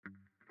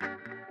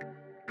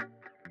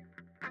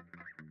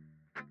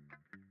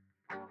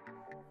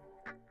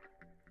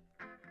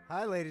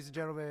Hi, ladies and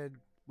gentlemen.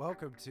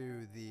 Welcome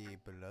to the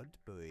Blunt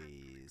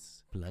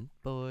Boys. Blunt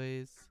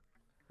Boys.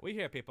 We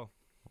hear people.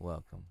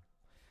 Welcome.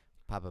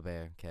 Papa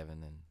Bear,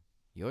 Kevin, and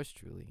yours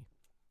truly,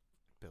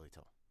 Billy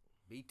Tull.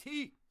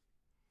 BT.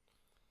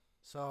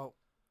 So,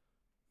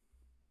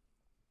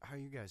 how are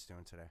you guys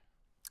doing today?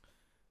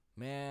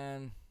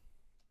 Man.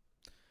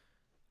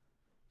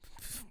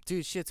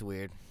 Dude, shit's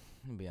weird.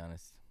 I'll be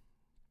honest.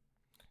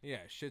 Yeah,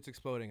 shit's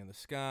exploding in the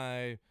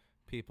sky.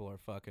 People are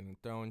fucking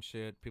throwing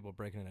shit. People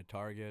breaking into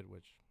Target,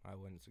 which I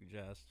wouldn't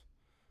suggest.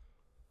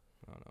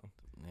 I don't know.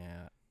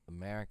 Yeah,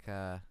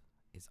 America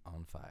is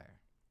on fire.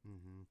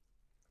 Mm-hmm.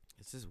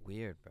 It's just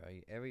weird, bro.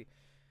 I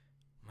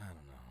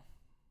don't know.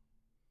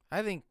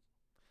 I think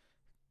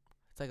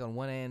it's like on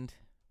one end,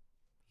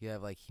 you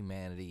have like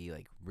humanity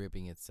like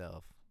ripping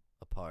itself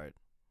apart.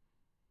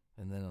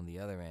 And then on the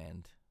other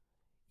end,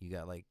 you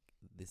got like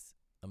this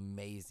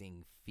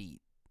amazing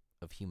feat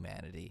of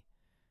humanity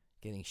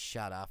getting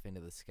shot off into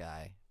the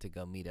sky to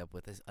go meet up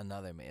with this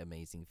another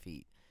amazing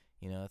feat.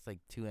 You know, it's like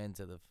two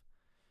ends of the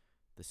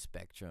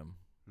spectrum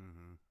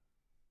Mm-hmm.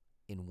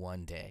 in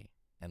one day,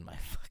 and my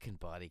fucking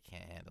body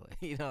can't handle it.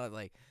 You know,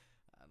 like,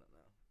 I don't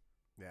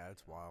know. Yeah,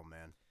 it's wild,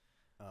 man.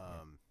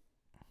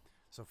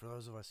 So for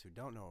those of us who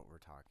don't know what we're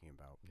talking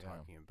about, we're Yeah.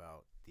 talking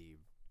about the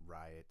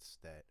riots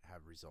that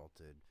have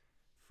resulted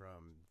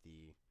from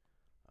the,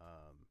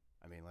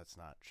 let's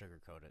not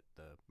sugarcoat it,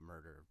 the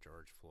murder of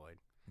George Floyd.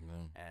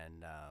 Yeah.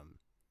 And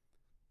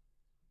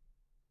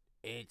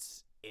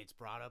it's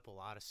brought up a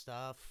lot of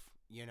stuff,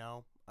 you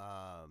know.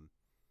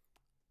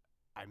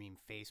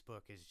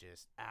 Facebook is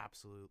just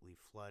absolutely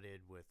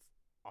flooded with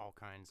all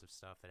kinds of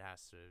stuff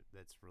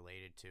that's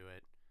related to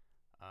it.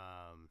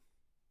 I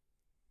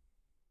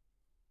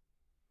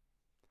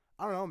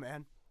don't know,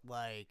 man.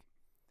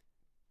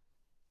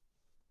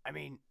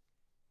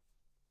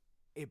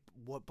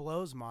 What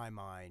blows my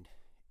mind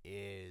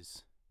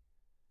is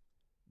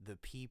the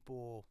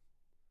people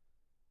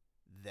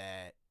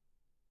that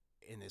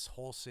in this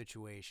whole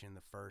situation,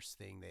 the first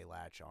thing they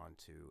latch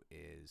onto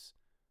is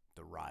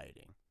the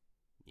rioting,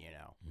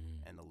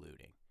 and the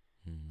looting.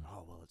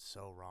 Oh, well, it's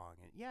so wrong.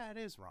 And yeah, it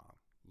is wrong,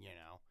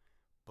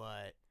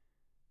 but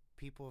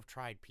people have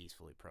tried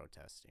peacefully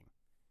protesting,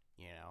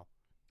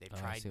 they've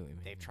I see what you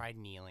mean, yeah. tried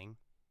kneeling,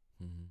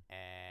 Mm-hmm.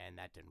 and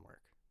that didn't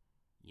work,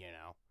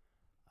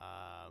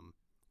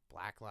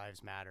 Black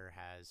Lives Matter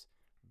has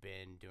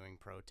been doing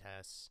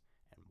protests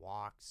and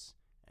walks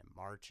and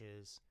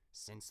marches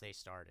since they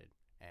started,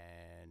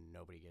 and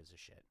nobody gives a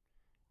shit,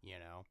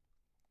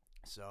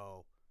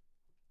 So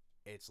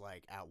it's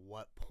like, at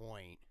what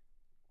point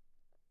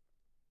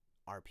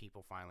are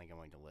people finally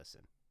going to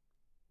listen,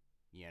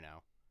 Yeah.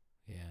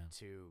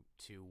 to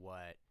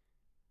what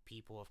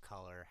people of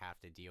color have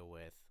to deal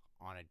with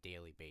on a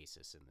daily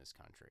basis in this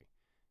country,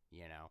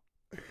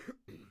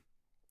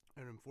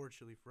 And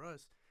unfortunately for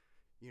us,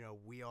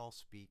 we all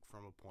speak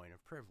from a point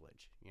of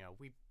privilege.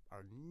 We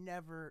are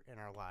never in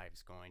our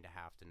lives going to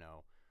have to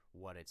know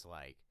what it's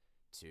like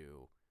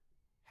to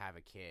have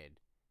a kid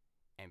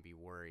and be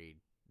worried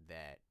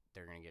that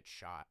they're going to get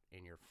shot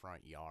in your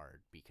front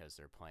yard because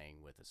they're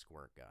playing with a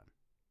squirt gun.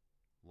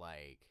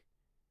 Right.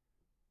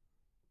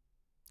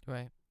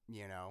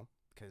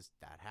 Because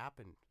that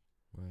happened.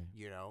 Right.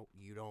 You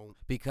don't.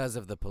 Because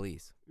of the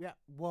police. Yeah.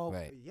 Well,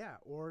 Right. yeah.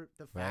 Or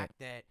the fact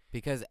that.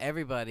 Because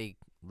everybody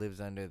lives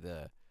under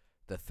the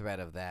threat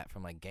of that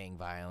from like gang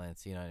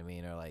violence, you know what I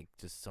mean, or like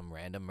just some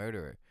random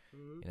murderer,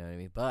 you know what I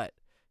mean. But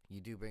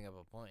you do bring up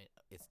a point.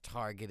 It's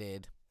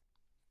targeted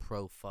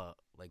profiling,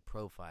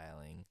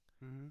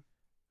 Mm-hmm.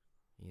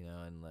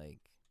 and like,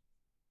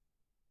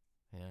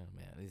 yeah,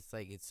 man, it's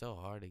like it's so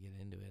hard to get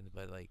into it,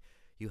 but like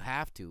you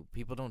have to.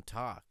 People don't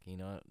talk,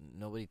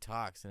 nobody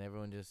talks, and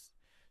everyone just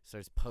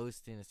starts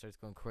posting and starts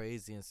going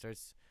crazy and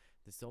starts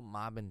this whole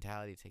mob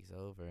mentality takes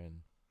over. And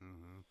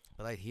Mm-hmm.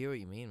 but I hear what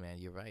you mean, man.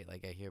 You're right.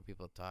 Like I hear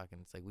people talking.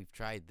 It's like we've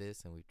tried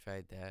this and we've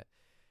tried that,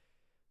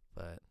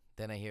 but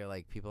then I hear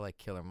like people like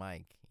Killer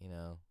Mike.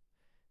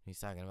 He's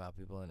talking about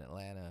people in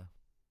Atlanta.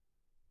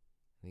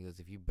 And he goes,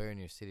 "If you burn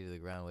your city to the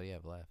ground, what do you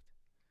have left?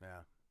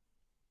 Yeah.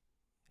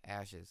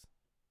 Ashes.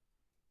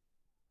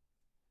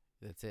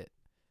 That's it."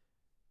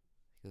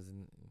 He goes,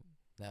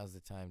 "Now's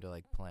the time to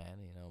like plan,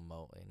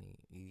 and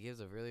he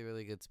gives a really,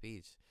 really good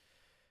speech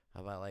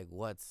about like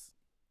what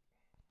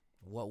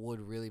would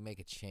really make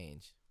a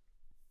change.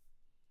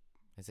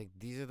 It's like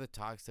these are the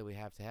talks that we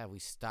have to have. We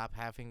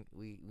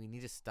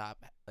need to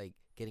stop like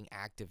getting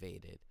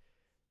activated,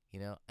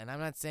 And I'm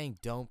not saying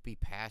don't be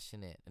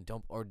passionate and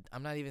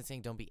I'm not even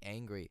saying don't be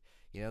angry,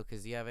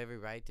 because you have every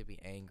right to be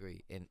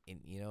angry and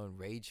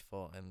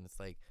rageful, and it's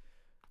like,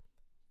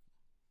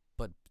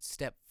 but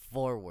step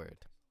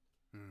forward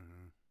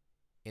Mm-hmm.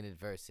 in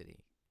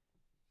adversity,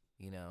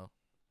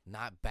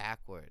 not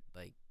backward,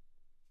 like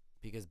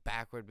because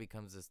backward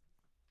becomes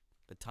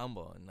a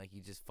tumble and like you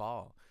just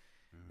fall.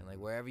 And like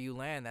wherever you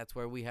land, that's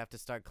where we have to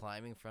start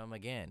climbing from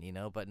again,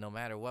 But no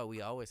matter what,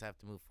 we always have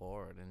to move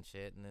forward and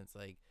shit. And it's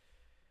like,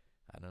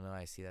 I don't know.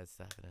 I see that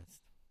stuff, and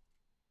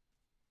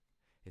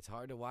it's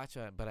hard to watch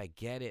on, but I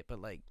get it. But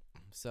like,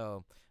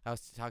 so I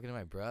was talking to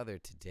my brother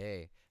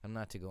today. I'm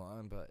not to go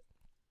on, but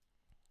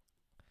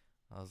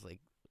I was like,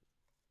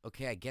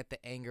 okay, I get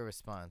the anger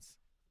response.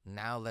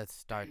 Now let's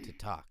start to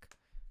talk.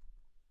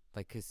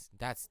 Like, 'cause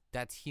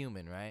that's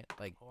human, right?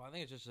 Like, Well, I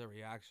think it's just a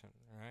reaction,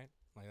 right?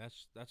 Like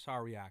that's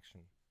our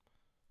reaction.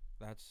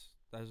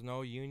 There's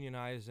no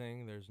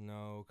unionizing. There's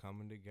no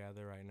coming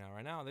together right now.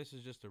 Right now, this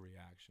is just a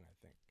reaction, I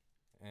think,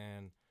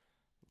 and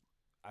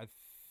I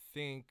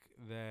think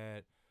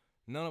that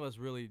none of us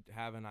really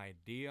have an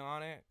idea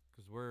on it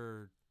because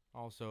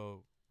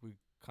we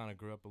kind of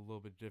grew up a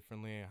little bit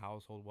differently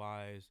household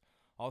wise.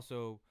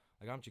 Also,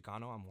 like I'm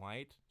Chicano, I'm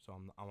white, so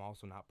I'm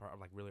also not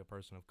like really a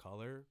person of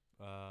color.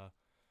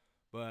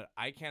 But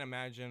I can't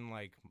imagine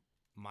like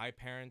my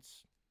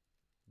parents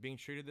being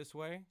treated this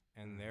way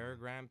and their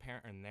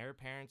grandparent and their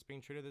parents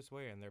being treated this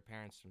way and their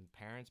parents and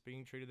parents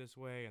being treated this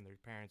way and their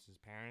parents'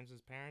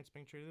 parents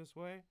being treated this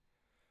way.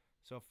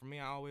 So for me,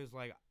 I always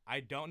like I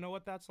don't know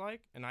what that's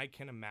like, and I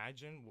can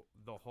imagine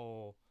the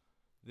whole.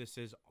 This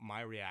is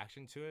my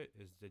reaction to it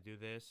is to do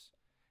this,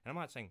 and I'm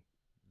not saying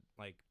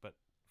like, but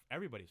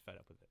everybody's fed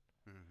up with it.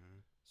 Mm-hmm.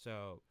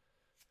 So,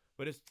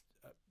 but it's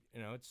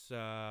it's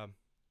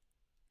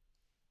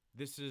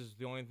this is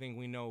the only thing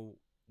we know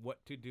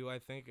what to do. I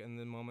think in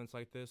the moments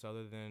like this,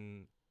 other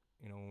than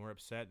when we're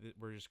upset,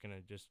 we're just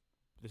gonna this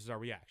is our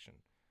reaction,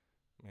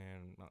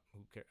 and who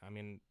cares? I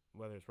mean,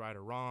 whether it's right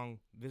or wrong,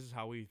 this is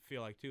how we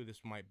feel like too.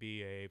 This might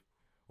be a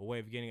way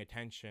of getting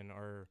attention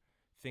or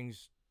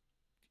things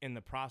in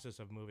the process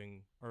of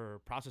moving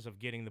or process of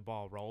getting the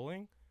ball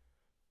rolling.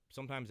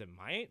 Sometimes it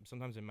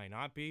might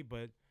not be,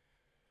 but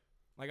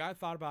like I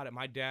thought about it.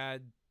 My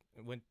dad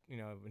went,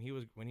 when he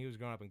was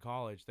growing up in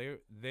college,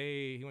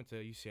 he went to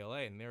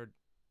UCLA and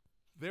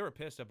they were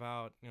pissed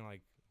about,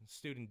 like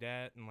student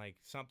debt and like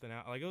something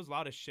else. Like it was a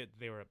lot of shit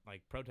they were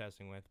like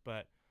protesting with,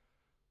 but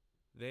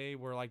they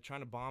were like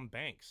trying to bomb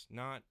banks,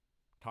 not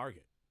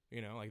Target.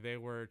 Like they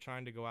were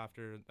trying to go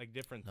after like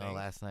different things. no,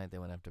 last night they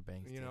went after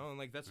banks. too. And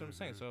like that's what I'm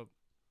saying. So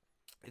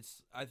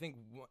I think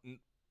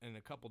in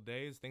a couple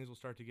days things will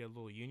start to get a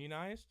little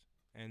unionized,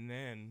 and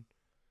then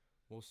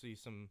we'll see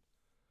some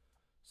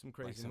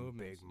crazy some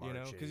movements.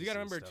 big Because you got to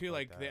marches remember and too, stuff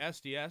like like the that.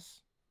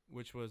 SDS,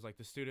 which was like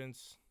the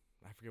students.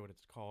 I forget what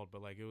it's called,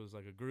 but like it was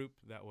like a group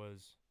that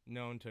was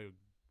known to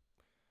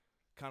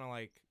kind of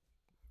like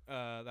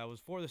that was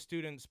for the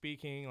student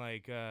speaking,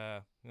 like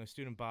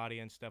student body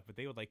and stuff. But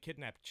they would like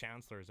kidnap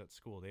chancellors at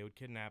school. They would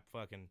kidnap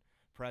fucking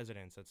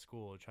presidents at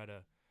school to try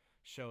to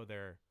show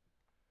their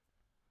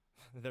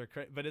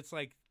but it's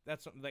like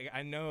that's like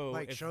I know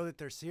Like show that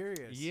they're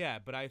serious. yeah,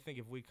 but I think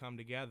if we come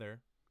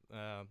together,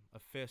 a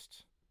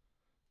fist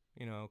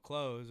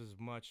close is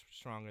much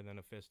stronger than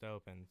a fist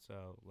open.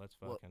 So let's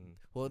fucking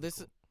Well,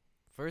 this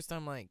first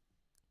I'm like,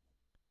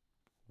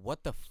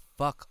 what the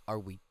fuck are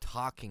we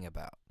talking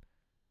about?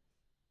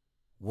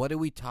 What are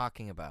we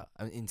talking about?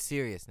 I mean, in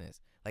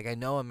seriousness, like I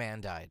know a man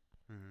died,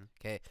 Mm-hmm.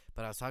 okay,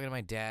 but I was talking to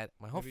my dad,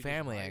 my whole maybe just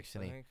family rights, I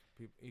actually. think.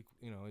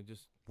 It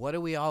just What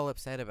are we all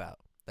upset about?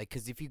 Like,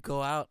 because if you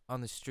go out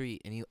on the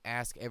street and you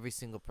ask every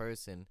single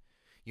person,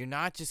 you're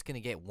not just going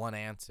to get one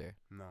answer.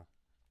 No.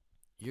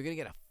 You're going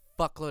to get a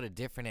fuckload of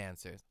different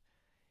answers.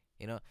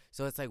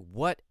 So it's like,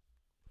 what?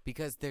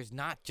 Because there's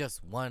not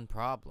just one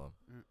problem.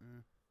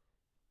 Mm-mm.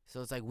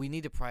 So it's like we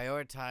need to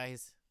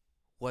prioritize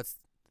what's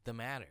the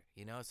matter,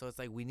 So it's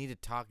like we need to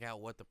talk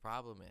out what the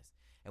problem is.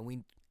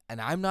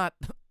 And I'm not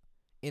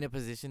in a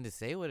position to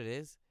say what it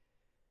is.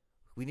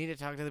 We need to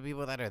talk to the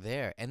people that are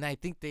there. And I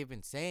think they've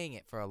been saying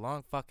it for a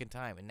long fucking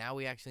time. And now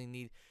we actually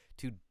need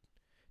to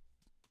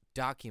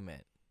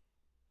document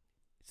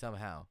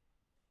somehow.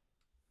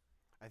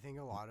 I think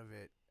a lot of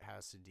it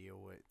has to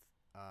deal with,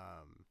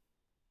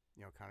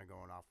 kind of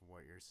going off of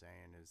what you're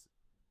saying is,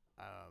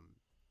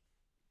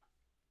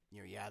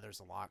 yeah, there's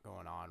a lot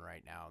going on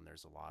right now, and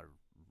there's a lot of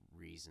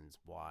reasons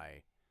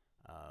why,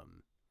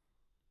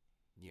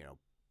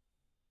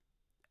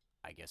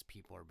 I guess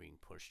people are being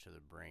pushed to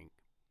the brink.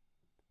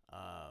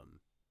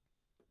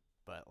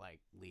 But like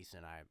Lisa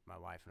and my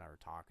wife and I were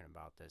talking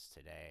about this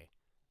today,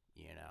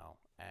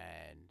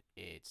 and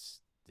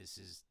this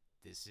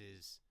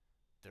is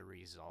the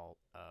result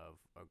of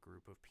a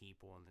group of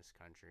people in this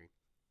country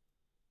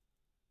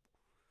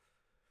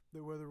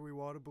that, whether we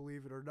want to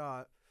believe it or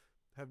not,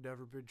 have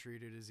never been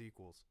treated as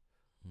equals.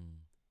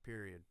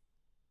 Period.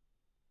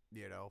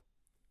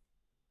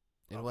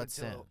 In what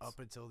sense? Up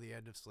until the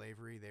end of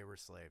slavery, they were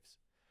slaves.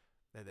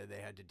 And then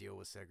they had to deal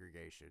with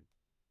segregation.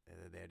 And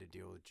then they had to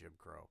deal with Jim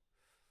Crow.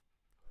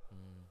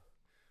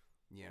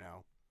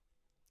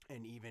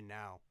 And even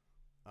now,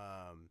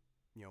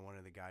 one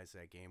of the guys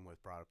that I game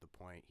with brought up the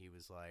point. He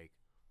was like,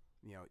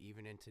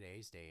 even in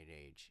today's day and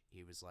age,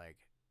 he was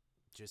like,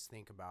 just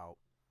think about,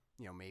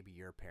 maybe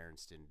your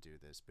parents didn't do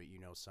this, but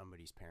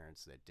somebody's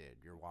parents that did.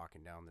 You're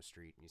walking down the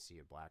street and you see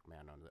a black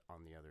man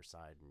on the other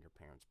side, and your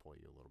parents pull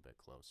you a little bit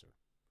closer.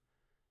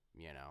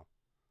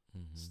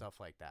 Stuff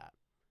like that.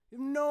 You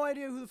have no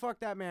idea who the fuck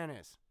that man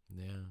is.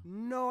 Yeah.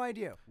 No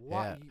idea.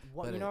 Why?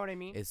 Yeah, You know what I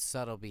mean? It's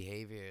subtle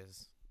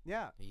behaviors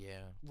Yeah.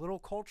 Yeah. Little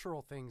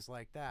cultural things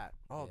like that.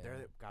 Oh, Yeah.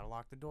 there, gotta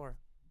lock the door.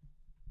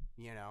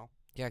 You know?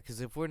 Yeah,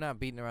 because if we're not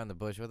beating around the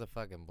bush, we're the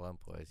fucking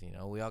blunt boys, you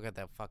know? We all got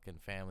that fucking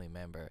family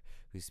member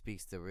who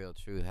speaks the real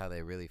truth, how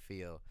they really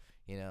feel,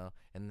 you know?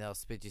 And they'll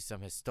spit you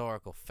some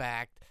historical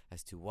fact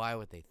as to why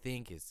what they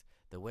think is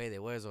the way they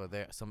was, or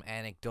there some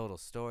anecdotal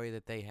story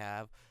that they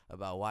have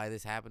about why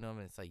this happened to them,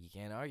 and it's like, you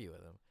can't argue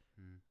with them.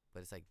 Mm.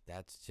 But it's like,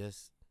 that's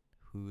just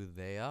who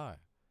they are,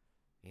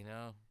 you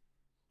know?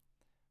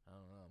 I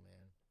don't know,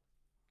 man.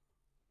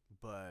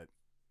 But,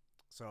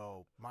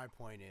 so, my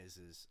point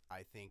is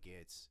I think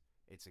it's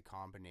a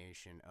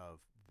combination of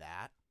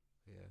that,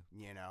 Yeah.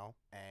 you know,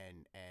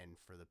 and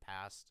for the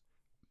past,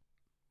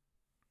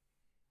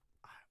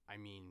 I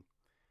mean,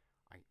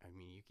 I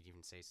mean, you could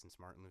even say since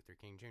Martin Luther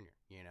King Jr.,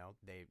 you know,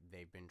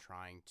 they've been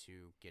trying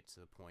to get to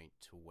the point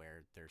to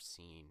where they're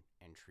seen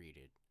and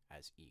treated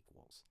as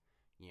equals,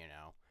 you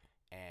know,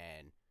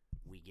 and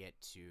we get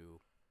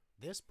to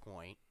this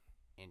point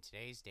in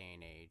today's day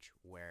and age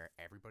where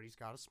everybody's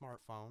got a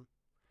smartphone,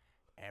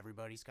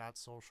 everybody's got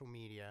social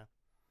media,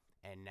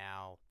 and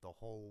now the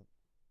whole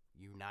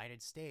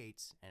United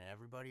States and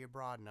everybody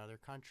abroad in other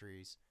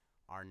countries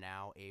are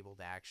now able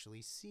to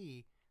actually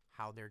see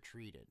how they're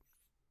treated.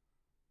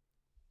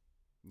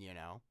 You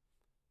know?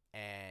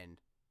 And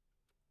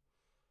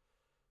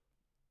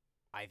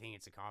I think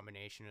it's a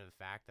combination of the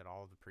fact that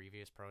all of the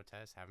previous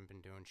protests haven't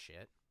been doing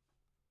shit.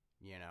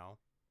 You know?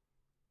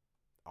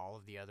 All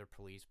of the other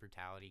police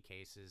brutality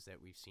cases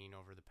that we've seen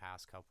over the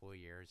past couple of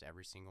years,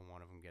 every single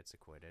one of them gets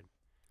acquitted.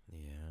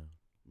 Yeah.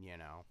 You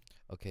know?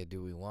 Okay,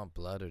 do we want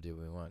blood or do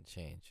we want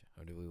change?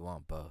 Or do we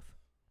want both?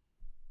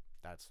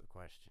 That's the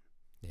question.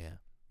 Yeah.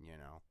 You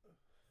know?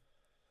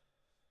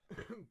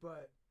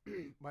 But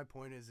my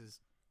point is,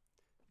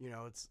 you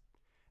know, it's,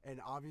 and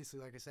obviously,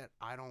 like I said,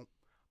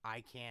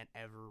 I can't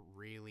ever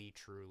really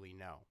truly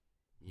know,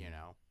 you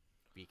know,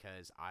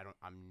 because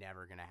I'm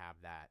never going to have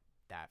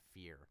that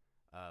fear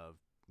of,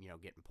 you know,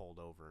 getting pulled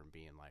over and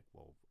being like,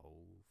 well, oh,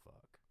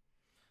 fuck.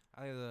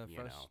 I think You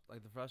know.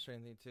 the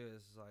frustrating thing too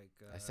is like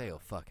I say, oh,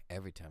 fuck,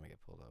 every time I get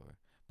pulled over.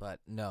 But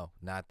no,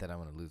 not that I'm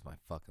going to lose my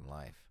fucking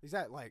life. Is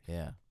that like,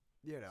 Yeah.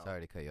 you know.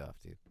 Sorry to cut you off,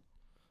 dude.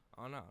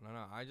 Oh no.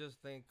 I just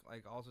think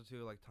like also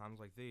too like times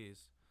like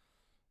these,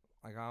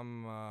 like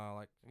I'm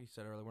like you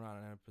said earlier, we're not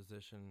in a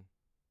position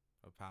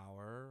of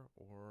power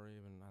or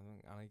even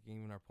I think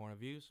even our point of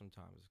view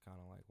sometimes is kind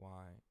of like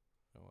why,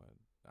 you know,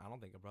 I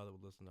don't think a brother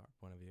would listen to our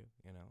point of view.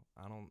 You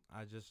know,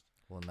 I just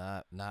Well,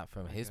 not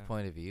from Like, his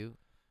point of view.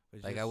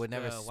 it's Like, I would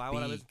never why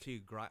would I listen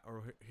speak- to you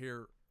or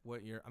hear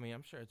what you're? I mean,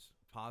 I'm sure it's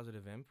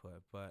positive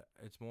input, but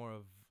it's more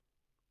of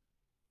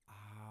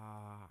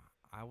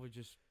I would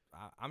just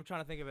I'm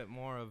trying to think of it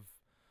more of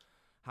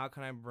how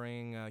can I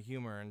bring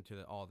humor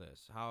into all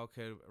this? How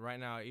could right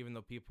now, even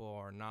though people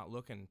are not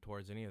looking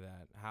towards any of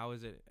that, how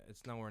is it?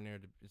 It's nowhere near.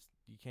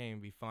 You can't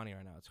even be funny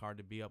right now. It's hard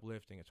to be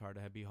uplifting. It's hard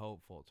to be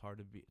hopeful. It's hard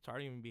to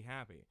even be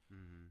happy.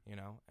 Mm-hmm. You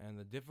know. And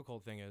the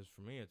difficult thing is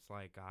for me, it's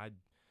like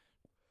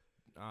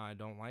I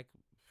don't like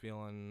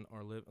feeling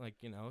or live like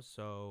you know.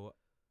 So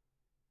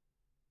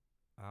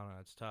I don't know.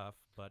 It's tough,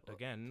 but Well,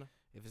 again,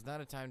 If it's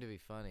not a time to be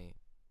funny,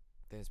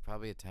 then it's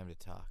probably a time to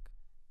talk.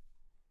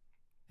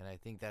 And I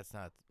think that's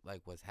not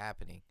like what's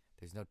happening.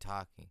 There's no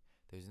talking.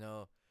 There's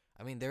no,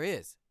 I mean, there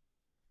is,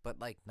 but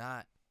like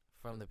not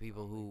from the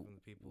people who, from the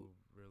people who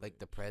really like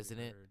the should be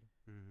president, heard.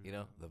 Mm-hmm. you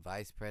know, the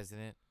vice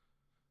president,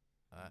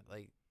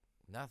 like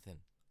nothing.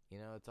 You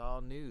know, it's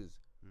all news.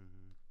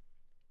 Mm-hmm.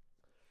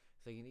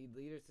 So you need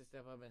leaders to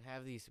step up and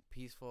have these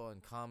peaceful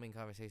and calming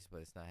conversations,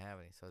 but it's not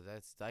happening. So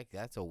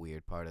that's a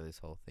weird part of this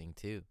whole thing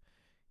too.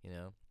 You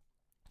know,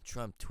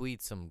 Trump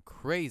tweets some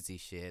crazy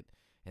shit,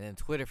 and then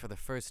Twitter for the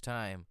first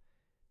time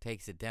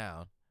takes it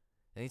down.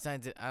 And he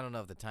signs it. I don't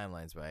know if the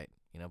timeline's right,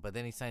 you know, but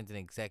then he signs an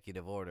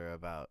executive order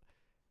about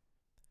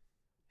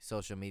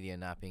social media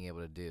not being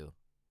able to do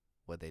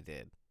what they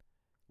did.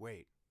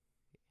 Wait.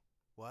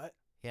 What?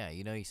 Yeah,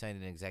 you know, he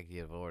signed an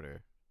executive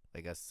order,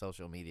 like a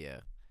social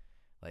media,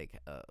 like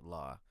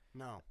law.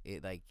 No.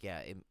 It like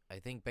I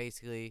think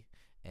basically,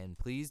 and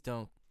please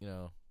don't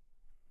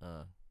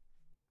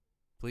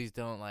please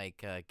don't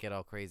like get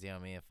all crazy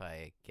on me if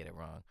I get it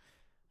wrong.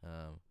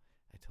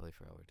 I totally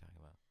forgot what we were talking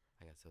about.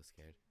 I got so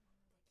scared.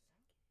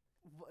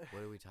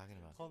 What are we talking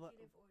about? Hold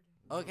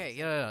on. Okay,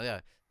 yeah.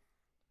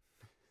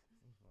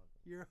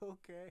 You're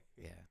okay.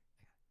 Yeah.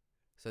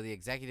 So the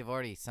executive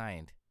order he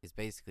signed is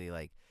basically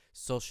like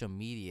social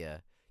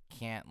media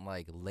can't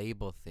like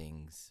label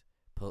things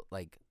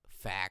like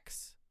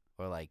facts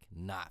or like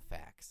not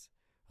facts,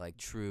 like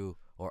true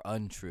or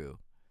untrue.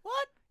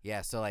 What?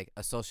 Yeah, so like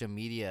a social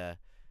media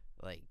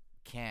like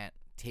can't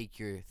take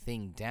your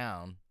thing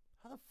down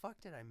How the fuck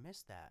did I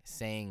miss that?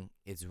 saying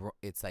it's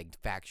like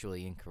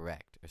factually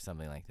incorrect or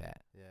something like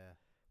that, Yeah.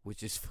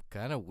 which is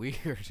kind of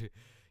weird.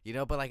 You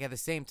know, but like at the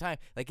same time,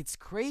 like it's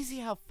crazy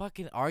how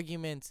fucking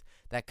arguments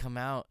that come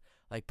out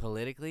like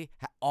politically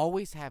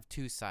always have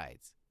two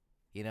sides.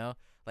 You know,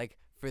 like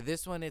for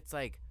this one, it's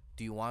like,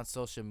 do you want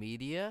social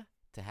media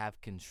to have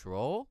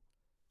control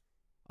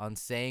on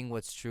saying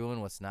what's true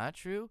and what's not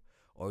true?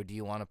 Or do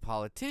you want a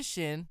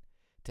politician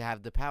to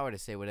have the power to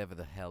say whatever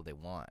the hell they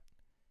want?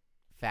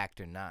 Fact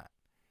or not.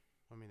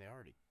 I mean, they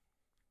already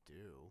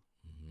do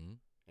Mm-hmm.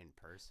 in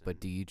person. But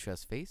do you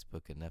trust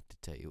Facebook enough to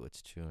tell you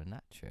what's true and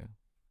not true?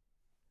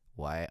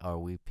 Why are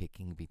we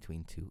picking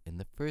between two in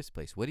the first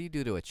place? What do you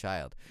do to a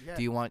child? Yeah.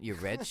 Do you want your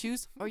red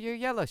shoes or your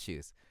yellow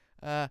shoes?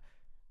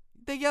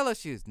 The yellow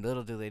shoes.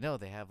 Little do they know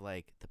they have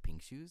like the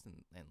pink shoes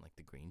and like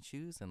the green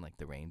shoes and like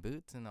the rain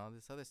boots and all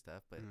this other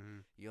stuff. But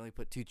Mhm. you only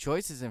put two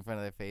choices in front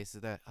of their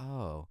faces. That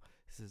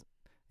this is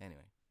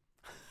anyway.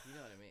 You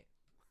know what I mean?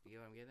 You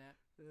know what I'm getting at?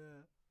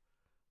 Yeah.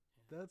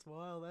 That's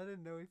wild. I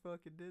didn't know he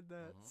fucking did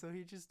that. Mhm. So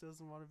he just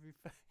doesn't want to be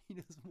he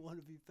doesn't want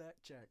to be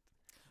fact checked.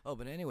 Oh,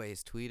 but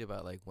anyways, tweet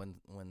about like when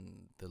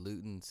the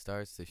looting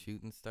starts, the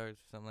shooting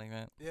starts, or something like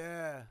that.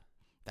 Yeah.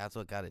 That's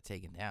what got it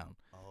taken down.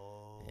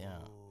 Oh.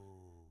 Yeah.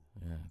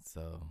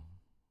 So,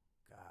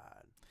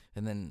 God.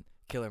 and then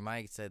Killer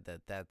Mike said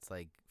that that's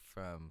like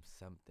from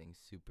something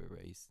super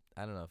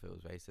I don't know if it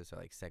was racist or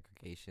like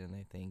segregation.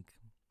 I think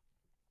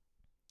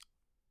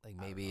like I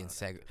don't maybe know in what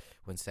that is.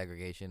 when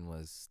segregation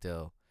was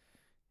still,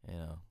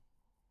 a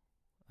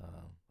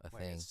Like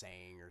thing. a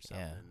saying or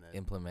something Yeah, that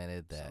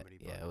implemented that. somebody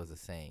Yeah, it was a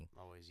fucking- saying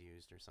always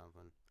used or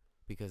something.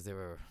 because they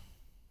were,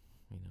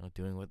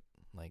 doing what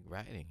like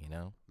rioting,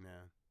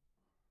 Yeah.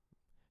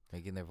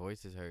 making their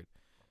voices heard.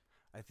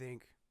 I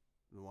think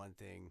the one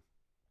thing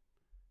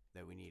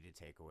that we need to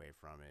take away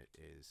from it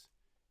is,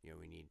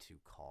 we need to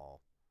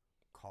call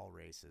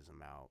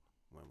racism out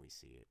when we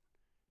see it,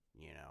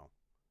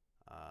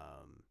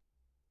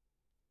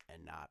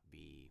 and not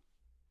be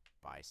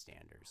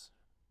bystanders.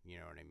 You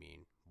know what I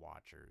mean?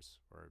 Watchers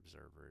or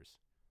observers,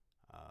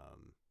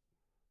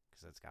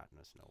 because that's gotten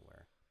us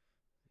nowhere.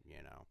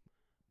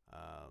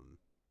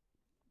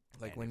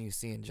 Like And when you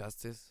see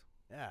injustice.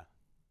 Yeah,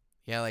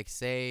 Yeah, like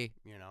say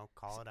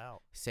call it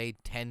out.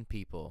 10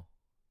 people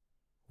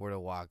were to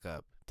walk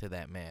up to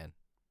that man.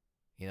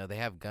 They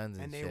have guns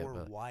and, And they shit. were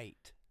but,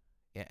 white.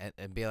 yeah,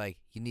 and be like,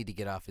 you need to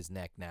get off his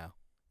neck now.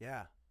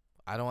 Yeah.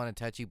 I don't want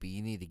to touch you, but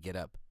you need to get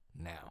up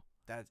now.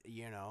 That's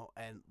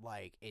and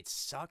like it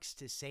sucks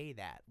to say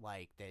that,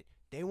 like that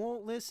they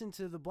won't listen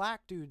to the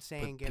black dude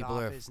saying get people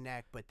off are his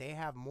neck, but they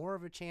have more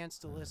of a chance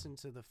to listen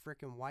to the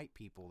freaking white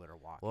people that are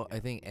walking. Well, I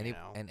up, think you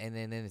know? and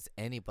then it's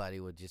anybody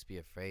would just be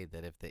afraid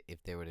that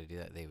if they were to do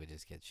that, they would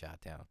just get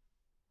shot down.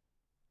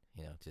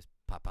 Just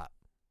pop.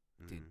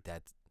 Dude, Mhm.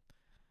 that's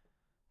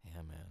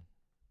yeah, man.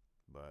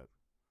 But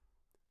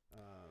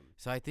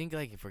So I think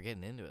like if we're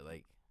getting into it,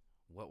 like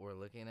what we're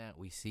looking at,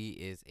 we see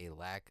is a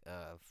lack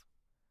of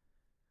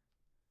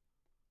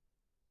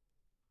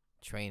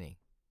training.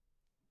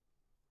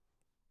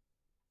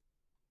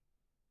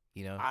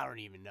 I don't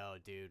even know,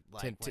 dude.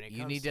 Like when it comes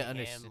you need to to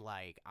understand. him,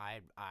 like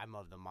I'm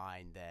of the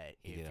mind that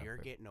You get if off you're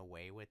it. getting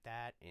away with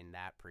that in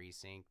that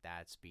precinct,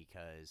 that's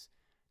because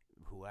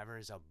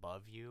whoever's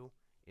above you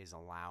is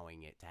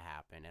allowing it to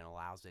happen and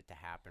allows it to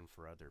happen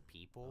for other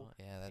people. Oh,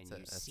 yeah, that's and a,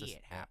 you that's see just,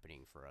 it yeah.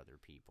 happening for other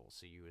people,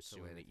 so you That's the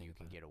assume way to that you think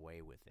can about it. get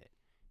away with it,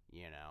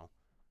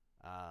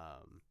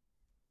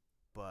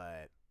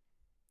 But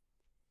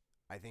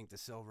I think the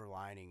silver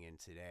lining in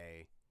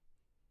today,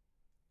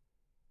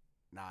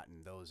 not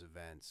in those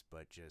events,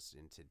 but just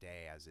in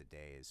today as a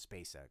day, is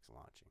SpaceX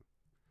launching.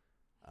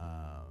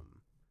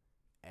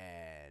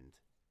 And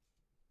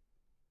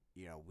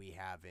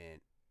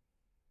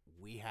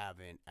we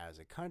haven't as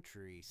a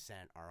country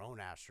sent our own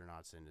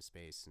astronauts into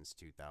space since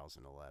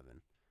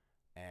 2011.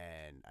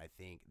 And I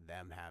think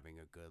them having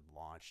a good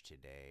launch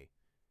today,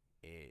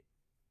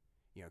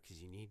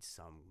 because you need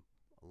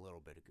a little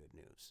bit of good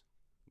news,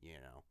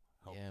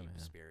 help Yeah, keep man.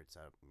 the spirits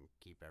up and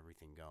keep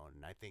everything going.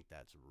 And I think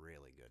that's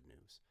really good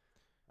news.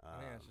 I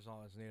think that's just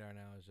all that's needed right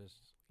now is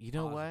just You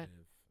know what?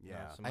 positive,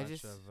 Yeah. not so I much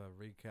just- of a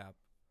recap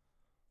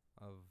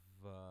of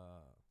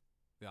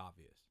the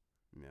obvious.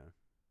 Yeah.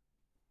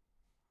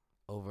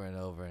 Over and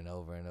over and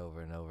over and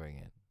over and over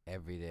again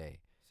every day.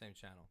 Same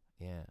channel,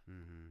 Yeah.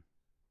 Mm-hmm.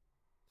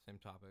 same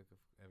topic of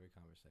every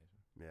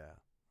conversation. Yeah.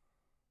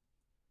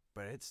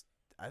 But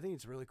I think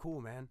it's really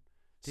cool, man.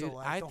 Dude, so,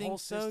 like, I the think whole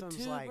so, system's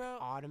too, like bro.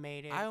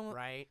 automated, I don't-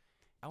 right?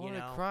 I You want to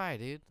know, cry,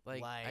 dude. I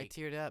like-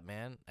 teared up,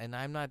 man. And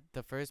I'm not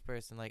the first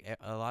person. Like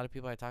a lot of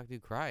people I talked to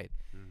cried.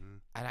 Mm-hmm.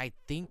 And I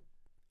think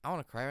I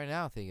want to cry right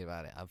now thinking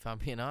about it. If I'm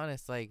being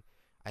honest, like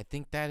I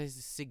think that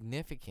is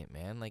significant,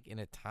 man. Like in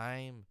a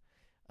time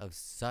of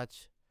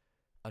such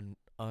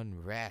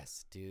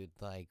unrest, dude,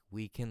 like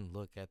we can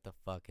look at the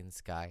fucking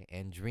sky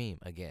and dream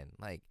again.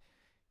 Like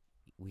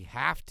we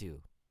have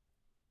to,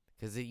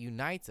 because it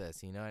unites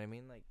us. You know what I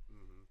mean? Like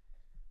Mm-hmm.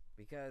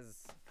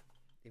 because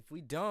if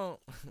we don't,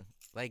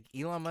 like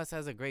Elon Musk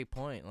has a great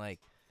point. Like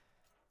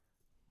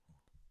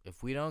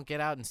if we don't get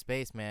out in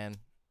space, man,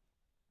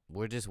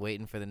 we're just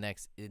waiting for the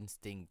next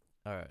extinct.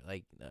 I'm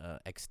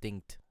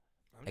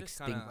just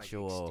kinda, Extinct-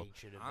 Actual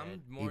extinction I'm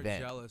event. more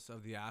event. jealous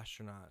of the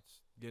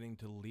astronauts getting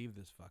to leave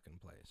this fucking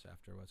place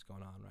after what's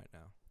going on right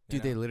now. You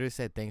Dude, they know? literally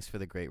said thanks for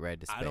the great ride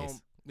to space. I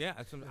don't.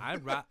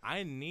 Yeah,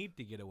 I need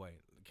to get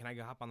away. Can I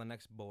go hop on the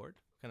next board?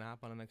 Can I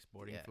hop on the next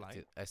boarding Yeah, flight?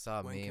 dude, I saw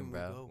a When can meme, we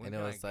bro, go? When and it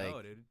can was I like,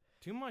 go, dude?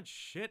 Too much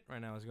shit right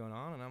now is going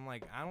on, and I'm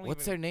like, I don't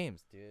what's even. their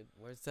names, dude?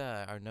 Where's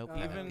our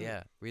notepad? Even-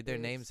 Yeah, read their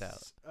names out.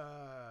 It's,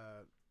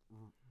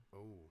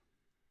 oh,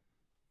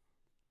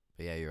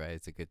 But yeah, you're right.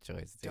 It's a good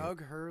choice, dude.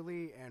 Doug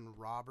Hurley and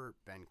Robert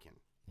Benkin.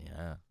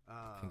 Yeah. Um,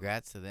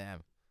 Congrats to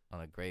them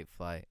on a great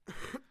flight.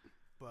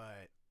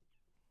 But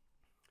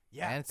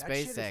yeah, And that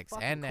shit is SpaceX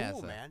fucking and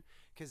cool, NASA. man.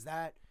 Because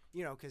that,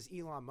 because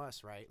Elon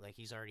Musk, right? Like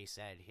he's already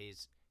said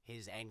his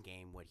end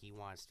game, what he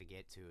wants to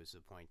get to is the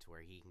point to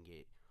where he can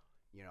get,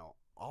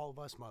 all of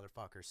us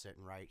motherfuckers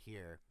sitting right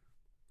here,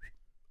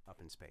 up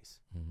in space.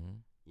 Mm-hmm.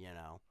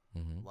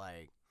 Mm-hmm.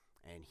 Like,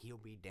 and he'll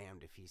be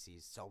damned if he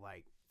sees. So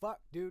like, fuck,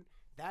 dude.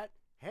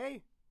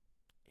 Hey,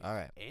 All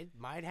right. it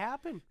might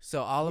happen.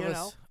 So all of you us,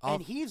 know? all,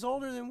 And he's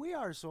older than we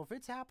are, so if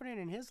it's happening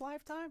in his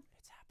lifetime,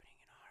 it's happening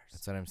in ours.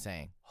 that's what I'm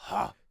saying.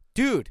 Huh.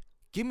 Dude,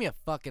 give me a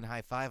fucking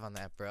high five on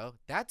that, bro.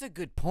 That's a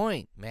good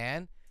point,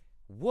 man.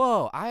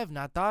 Whoa, I have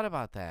not thought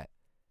about that.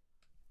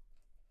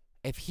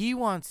 If he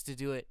wants to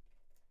do it,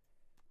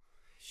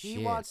 He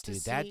shit, wants to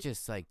dude, that see-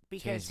 just like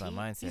Because changed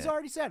my mindset. he's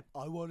already said,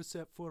 I want to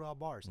set foot on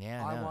Mars.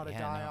 Yeah, I no, want to yeah,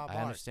 die no, on I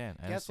Mars. understand.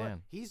 I Guess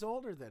understand. what? He's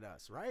older than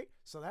us, right?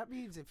 So that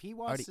means if he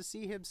wants Already- to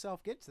see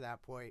himself get to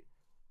that point,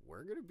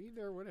 we're going to be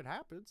there when it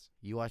happens.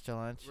 You watched the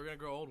lunch? We're gonna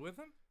grow old with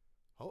him.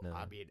 Oh, No.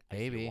 I mean, if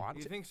Maybe. you want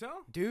You to. think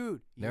so?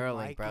 Dude, you Neuralink,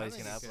 might bro, get he's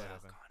gonna to upload suck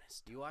it. on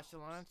his You watched the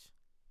lunch?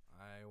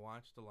 I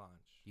watched the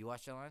launch. You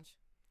watched the lunch?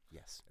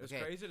 Yes. It's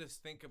Okay. crazy to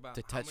think about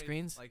The how many,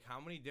 touchscreens? like how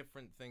many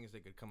different things they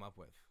could come up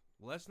with.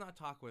 Let's not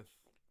talk with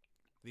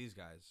these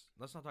guys.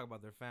 Let's not talk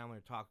about their family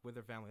or talk with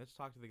their family. Let's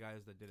talk to the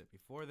guys that did it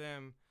before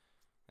them.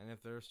 And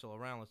if they're still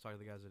around, let's talk to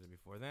the guys that did it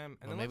before them.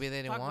 And Well, then maybe let's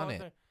they didn't talk want about it.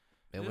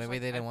 their- Maybe just they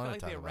didn't I want feel to like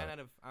talk they about ran it. out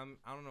of.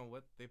 I don't know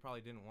what they probably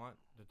didn't want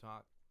to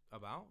talk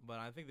about, but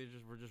I think they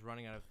just were just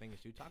running out of things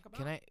to talk about.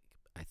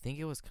 I think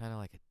it was kind of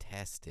like a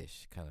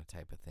test-ish kind of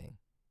type of thing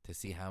to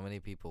see how many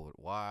people would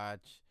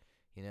watch,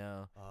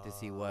 to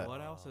see what.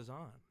 What else is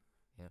on?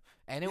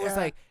 And it was Yeah.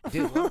 like,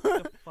 dude, What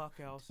the fuck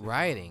else? Is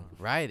writing, on?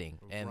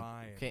 and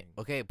Rioting.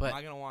 okay, Am but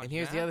I gonna watch and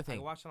here's the that? other I thing.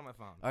 can watch it on my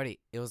phone. Artie,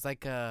 it was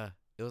like a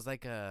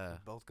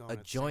Both going a at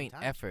the same joint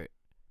time. effort,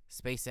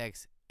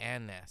 SpaceX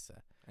and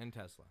NASA. And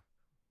Tesla.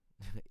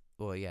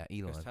 Well, yeah,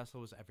 Elon. Because Tesla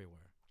was everywhere.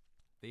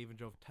 They even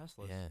drove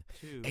Teslas Yeah.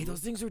 to. Hey, those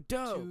things are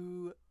dope.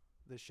 To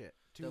the shit.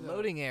 To The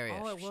loading area.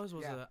 All it was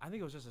Yeah. I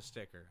think it was just a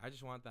sticker. I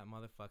just want that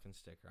motherfucking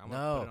sticker. I want to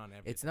No, put it on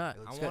everything. it's not. It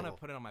I looks want to cool.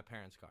 put it on my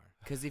parents' car.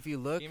 Because if you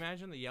Can look, you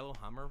imagine the yellow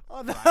Hummer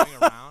Oh, no. driving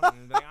around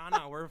and be like, oh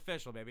no, we're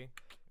official, baby.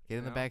 get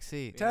in the know? back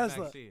seat. Be in the back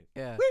Tesla. seat.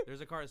 Yeah.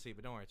 There's a car seat,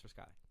 but don't worry, it's for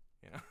Sky.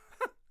 You know.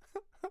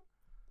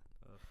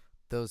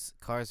 Those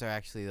cars are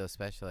actually those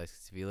specialized.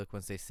 'Cause if you look,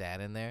 once they sat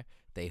in there,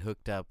 they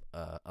hooked up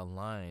a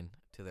line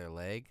to their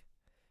leg,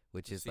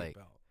 which The is like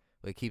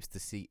seatbelt. it keeps the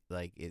seat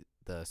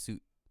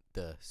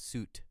the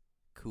suit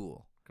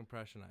cool.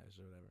 Compressionized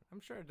or whatever.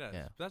 I'm sure it does.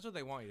 Yeah. That's what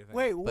they want you to think.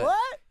 Wait, But-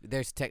 what?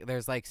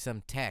 There's like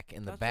some tech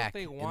in the That's back what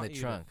they in want the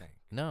you trunk. To think.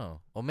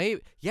 No, well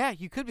maybe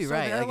you could be So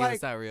right. they're Like,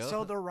 it's not real.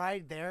 So the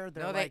ride there,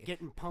 they're No, like they-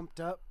 getting pumped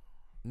up.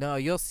 No,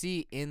 you'll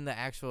see in the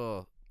actual You know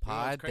what's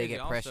pod they crazy get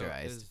also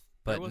pressurized, is there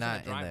but wasn't a not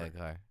in driver. the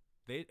car.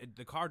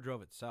 The car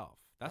drove itself.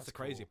 That's the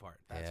crazy cool.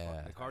 part. That's Yeah.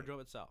 fucking The car tight. drove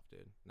itself, dude.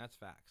 And that's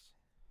facts.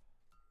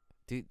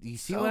 Dude, you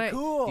see So what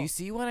cool. do you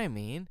see what I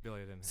mean?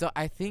 Billy didn't. So have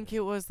I think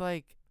it was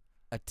like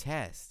a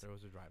test. there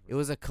was a driver. It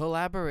was a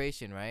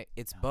collaboration, right?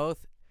 It's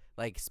both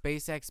like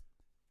SpaceX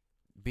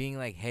being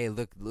like, "Hey,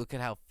 look at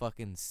how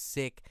fucking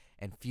sick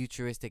and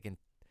futuristic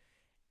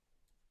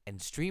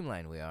and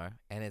streamlined we are,"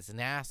 and it's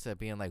NASA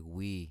being like,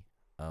 "We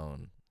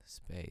own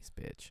space,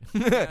 bitch.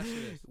 Yes, it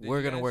is. Did We're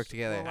you gonna guys- work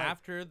together." Well, like,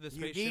 after the You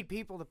spaceship. need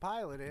people to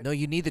pilot it. No,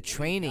 you need the We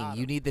training. got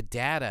You 'em. need the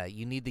data.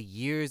 You need the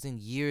years and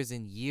years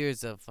and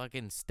years of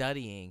fucking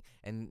studying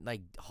and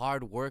like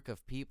hard work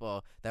of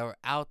people that were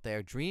out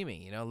there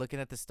dreaming, looking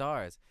at the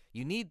stars.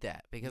 You need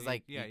that because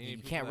like you, need you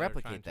people can't that are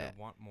trying replicate to that.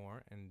 Want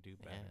more and do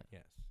better. Yeah.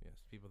 Yes.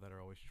 People that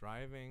are always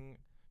striving.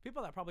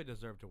 People that probably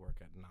deserve to work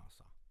at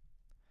NASA.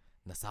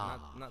 NASA.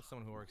 Not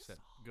someone who works at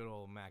good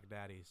old Mac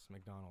Daddy's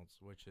McDonald's,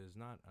 which is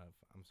not.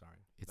 I'm sorry.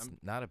 It's I'm,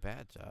 not a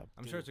bad job.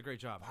 I'm sure it's a great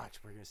job.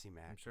 Watch, we're gonna see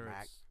I'm sure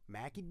it's.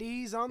 Mackie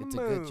D's on It's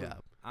the a moon. good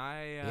job.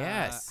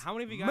 Yes. How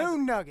many of you guys?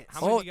 Moon nuggets.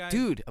 How many Oh, of you guys-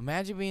 dude,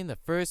 imagine being the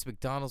first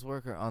McDonald's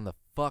worker on the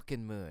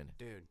fucking moon.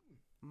 Dude,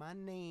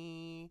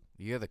 money.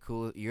 You're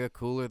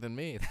cooler than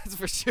me. That's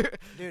for sure.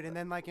 Dude, and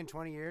then like in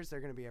 20 years,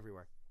 they're gonna be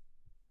everywhere.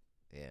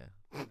 Yeah.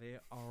 They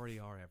already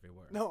are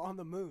everywhere. No, on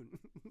the moon.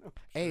 No.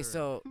 Hey, Sure.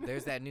 so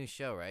there's that new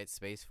show, right?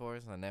 Space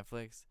Force on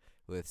Netflix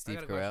with I Steve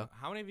got a question. Carell.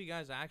 How many of you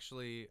guys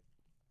actually,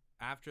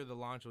 after the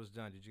launch was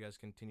done, did you guys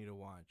continue to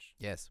watch?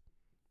 Yes.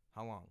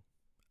 How long?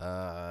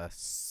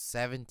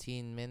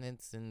 17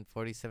 minutes and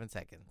 47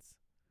 seconds.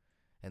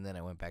 And then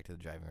I went back to the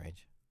driving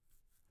range.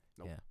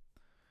 Nope. Yeah.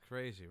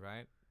 Crazy,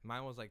 right?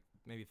 Mine was like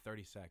maybe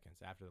 30 seconds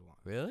after the launch.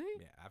 Really?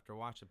 Yeah, after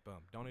watch it, boom.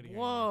 Don't need to hear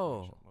Whoa. any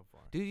more information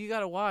before. Dude, you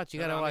gotta watch. You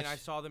No, gotta no, watch. I mean, I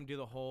saw them do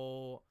the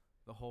whole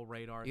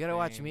radar. You gotta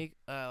watch thing. me,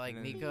 like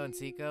and then- Nico and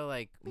Seiko,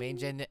 like main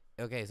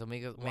Okay, so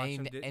Miguel's Watch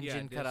main him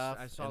engine cut off.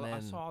 I saw. and then, I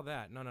saw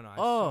that. No. I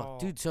Oh, saw,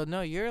 dude. So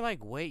no, you're like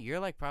you're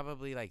like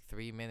probably like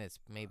 3 minutes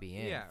maybe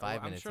in. Yeah, 5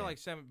 I'm minutes. sure in. like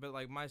 7, but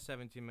like my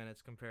 17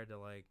 minutes compared to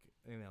like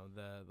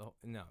the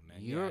no man.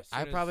 You're. as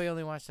I soon probably as-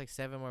 only watched like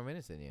 7 more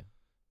minutes than you.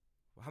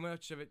 How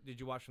much of it did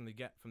you watch from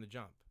the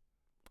jump?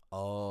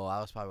 Oh, I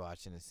was probably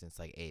watching it since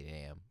like 8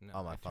 a.m. No,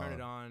 on my I phone. turned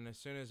it on as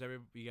soon as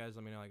you guys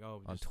let me know like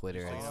On just-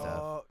 Twitter just and so you stuff.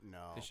 know, Oh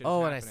no. this shit's Oh,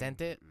 and I happening.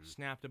 sent it.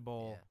 Snapped a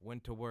bowl, Yeah.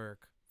 went to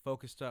work,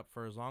 focused up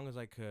for as long as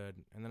I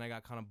could, and then I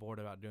got kind of bored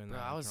about doing Bro,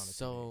 that. I and was turned on the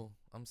so.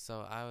 I'm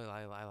so.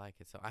 I like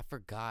it so. I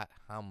forgot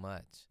how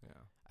much TV.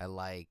 Yeah. I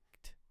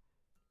liked.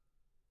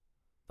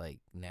 Like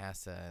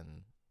NASA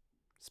and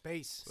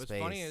Space. What's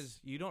funny space is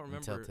you don't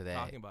until remember today.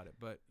 talking about it,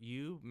 but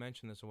you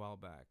mentioned this a while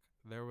back.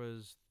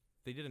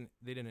 They did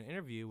an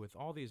interview with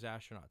all these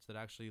astronauts that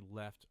actually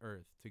left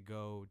Earth to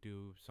go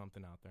do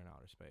something out there in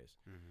outer space.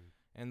 Mm-hmm.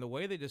 And the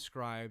way they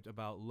described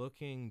about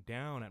looking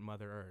down at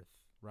Mother Earth,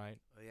 right?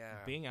 yeah.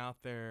 Being out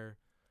there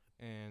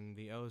in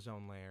the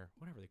ozone layer,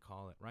 whatever they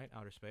call it, right?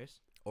 Outer space.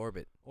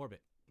 Orbit.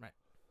 Orbit, right.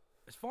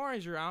 As far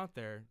as you're out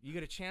there, you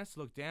get a chance to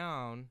look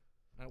down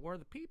at where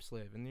the peeps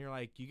live. And you're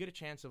like, you get a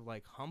chance of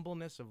like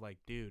humbleness of like,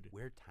 dude,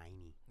 We're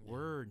tiny.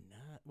 we're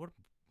not, we're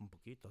un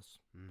poquitos.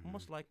 Mhm.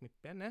 Almost like mi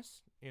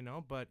penes,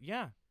 but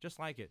yeah, just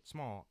like it,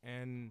 small.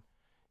 And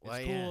it's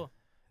Well, cool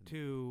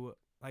to,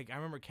 like, I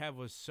remember Kev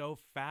was so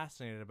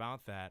fascinated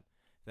about that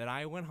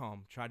I went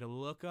home, tried to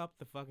look up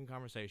the fucking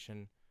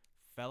conversation,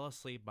 fell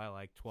asleep by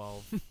like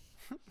 12.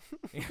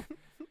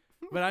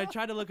 But I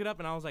tried to look it up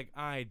and I was like,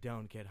 I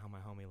don't get how my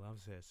homie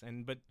loves this.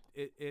 But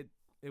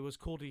it was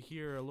cool to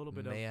hear a little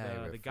bit May I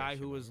of the guy refresh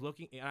who your was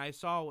looking, and I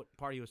saw what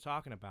part he was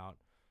talking about.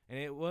 And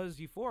it was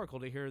euphorical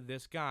to hear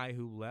this guy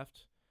who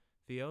left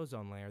the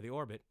ozone layer, the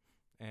orbit,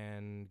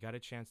 and got a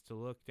chance to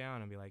look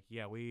down and be like,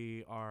 yeah,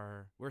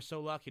 we're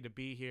so lucky to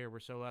be here. We're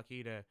so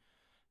lucky to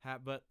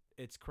have, but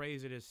it's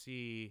crazy to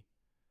see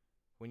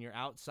when you're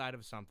outside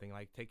of something,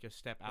 like take a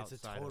step outside.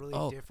 It's a of- totally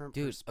Oh, different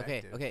dude.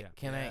 perspective. Okay. Yeah.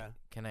 Can Yeah.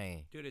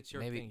 I? Dude, it's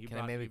your maybe thing. You can I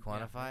brought- maybe you-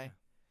 yeah, quantify?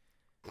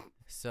 yeah.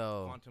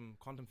 So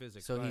Quantum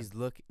physics. so go he's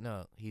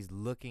ahead. he's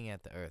looking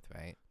at the Earth,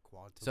 right?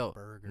 Quantum So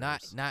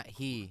burgers. not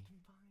he.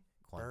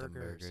 Quantum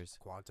burgers.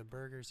 Quantum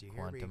burgers. You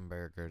hear Quantum me?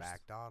 burgers.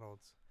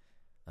 McDonald's.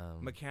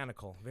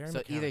 Mechanical. Very So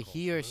mechanical. either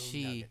he or Moon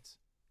she nuggets.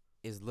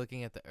 is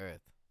looking at the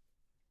Earth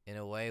in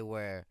a way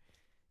where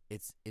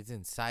it's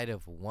inside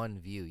of one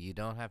view. You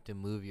don't have to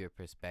move your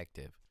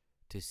perspective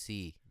to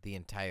see the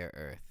entire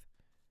Earth.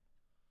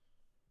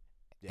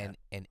 Yeah.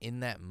 And in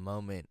that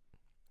moment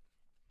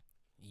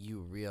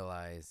you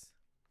realize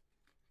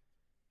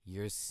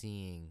you're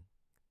seeing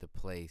the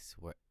place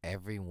where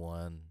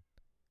everyone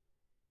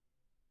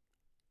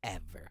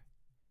ever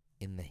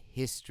in the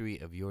history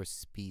of your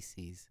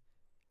species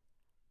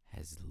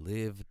has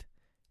lived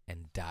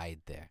and died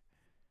there.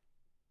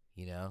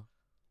 You know?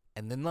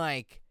 And then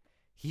like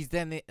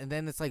and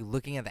then it's like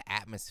looking at the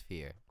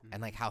atmosphere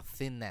and like how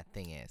thin that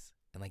thing is.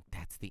 And like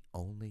that's the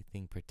only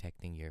thing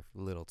protecting your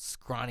little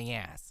scrawny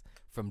ass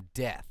from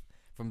death,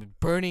 from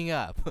burning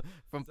up,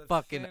 from It's a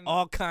fucking thin-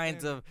 all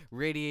kinds thin- of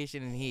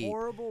radiation and heat.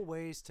 Horrible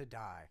ways to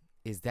die.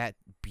 Is that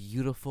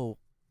beautiful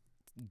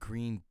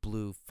green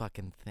blue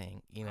fucking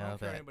thing, you I know? don't care what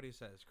That anybody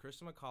says.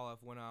 Krista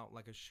McAuliffe went out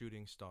like a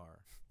shooting star,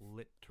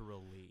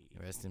 literally.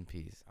 rest in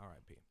peace.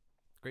 R.I.P.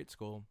 Great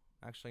school.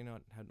 Actually, no,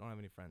 I don't have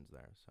any friends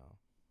there, so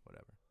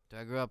whatever.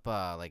 I grew up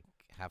like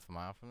half a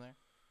mile from there.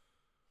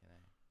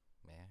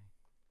 May I?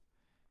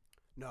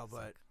 No, It's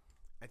but like-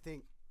 I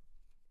think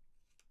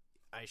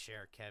I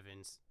share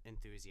Kevin's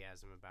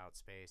enthusiasm about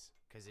space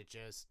because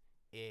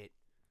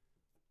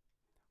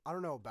I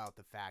don't know about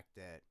the fact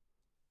that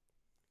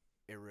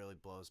it really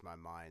blows my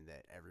mind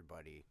that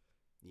everybody,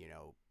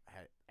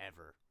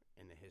 ever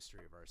in the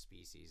history of our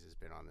species has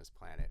been on this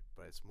planet,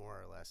 but it's more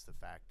or less the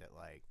fact that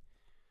like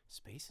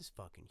space is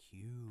fucking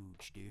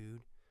huge,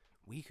 dude.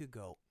 We could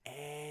go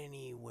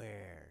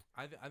anywhere.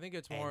 I think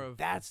it's more And of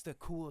that's the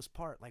coolest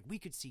part. Like we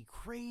could see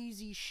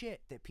crazy shit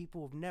that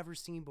people have never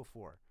seen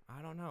before.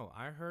 I don't know.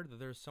 I heard that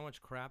there's so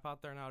much crap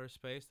out there in outer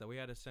space that we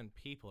had to send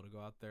people to go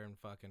out there and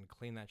fucking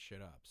clean that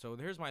shit up. So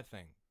here's my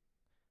thing.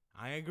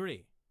 I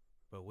agree,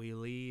 but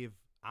we're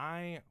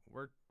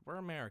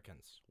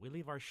Americans. We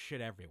leave our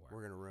shit everywhere.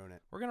 We're gonna ruin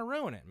it. We're gonna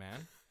ruin it,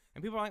 man.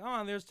 And people are like,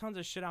 oh, there's tons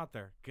of shit out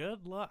there.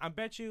 Good luck. I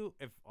bet you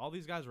if all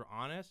these guys were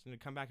honest and to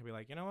come back and be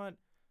like, you know what?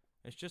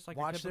 It's just like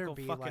Watch a typical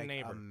there be fucking like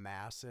neighbor. a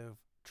massive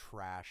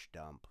trash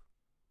dump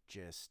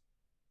just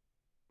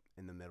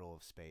in the middle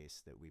of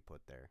space that we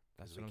put there.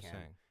 'cause That's we what I'm can,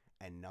 saying.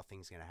 And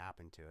nothing's gonna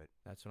happen to it.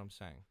 That's what I'm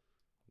saying.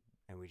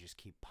 And we just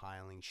keep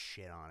piling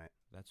shit on it.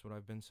 That's what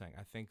I've been saying.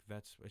 I think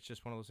it's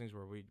just one of those things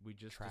where we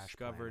just Trash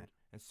discovered planet.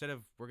 instead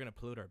of we're gonna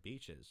pollute our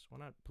beaches, why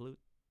not pollute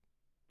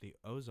the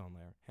ozone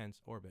layer, hence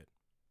orbit.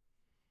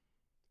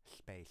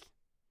 Space.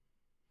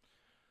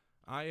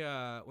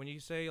 When you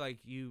say like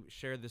you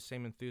share the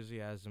same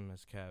enthusiasm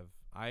as Kev,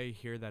 I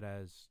hear that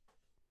as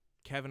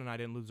Kevin and I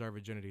didn't lose our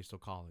virginities till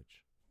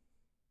college.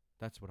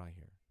 That's what I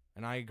hear.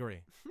 And I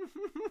agree.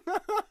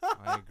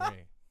 I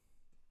agree.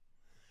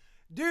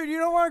 Dude, you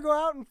don't want to go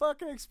out and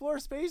fucking explore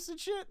space and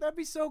shit? That'd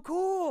be so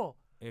cool.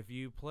 If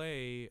you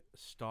play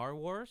Star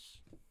Wars,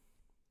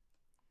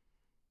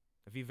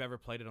 if you've ever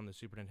played it on the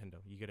Super Nintendo,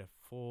 you get a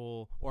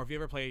full. Or if you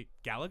ever play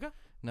Galaga,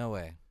 No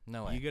way.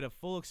 No way. you get a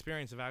full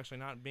experience of actually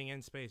not being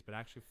in space, but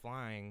actually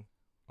flying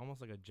almost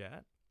like a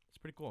jet. It's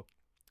pretty cool.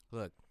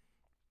 Look,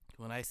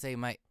 when I say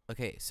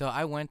okay, so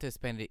I went to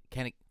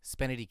Kennedy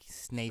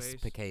Space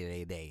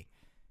Day.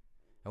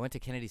 I went to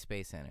Kennedy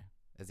Space Center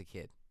as a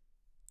kid.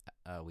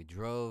 We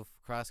drove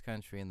cross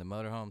country in the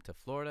motorhome to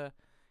Florida,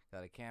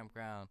 got a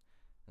campground,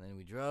 and then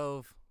we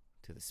drove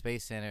to the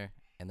Space Center,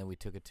 and then we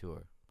took a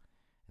tour.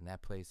 And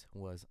that place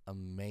was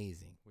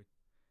amazing,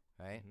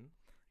 right? Mhm.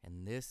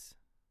 And this,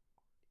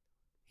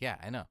 yeah,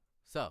 I know.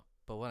 So,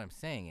 but what I'm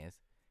saying is,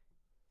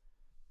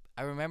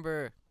 I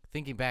remember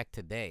thinking back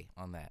today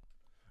on that.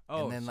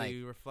 Oh, then, so like-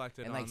 you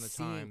reflected And on like the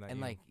seeing, time that and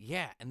you. like,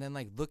 yeah, and then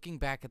like looking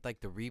back at like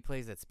the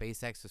replays that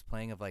SpaceX was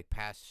playing of like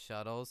past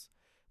shuttles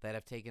that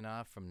have taken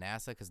off from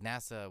NASA, because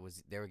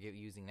they were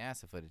using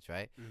NASA footage,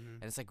 right? Mm-hmm.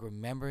 And it's like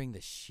remembering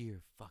the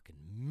sheer fucking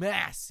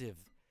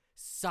massive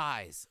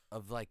size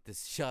of like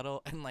this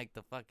shuttle and like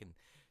the fucking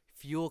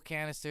fuel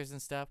canisters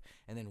and stuff,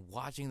 and then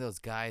watching those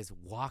guys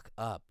walk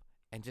up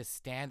and just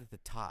stand at the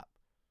top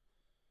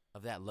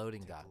of that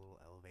loading Take dock. a little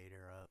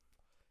elevator up.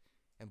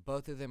 And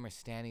both of them are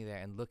standing there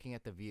and looking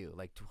at the view,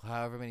 like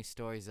however many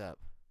stories up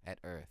at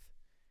Earth,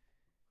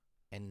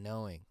 and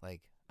knowing,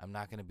 like, I'm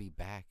not going to be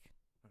back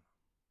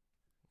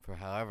for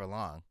however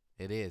long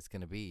it is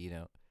going to be, you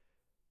know.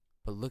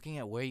 But looking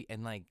at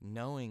and, like,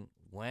 knowing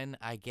when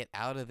I get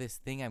out of this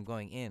thing I'm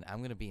going in, I'm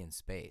going to be in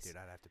space. Dude,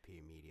 I'd have to pee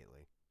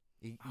immediately.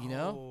 You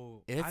know?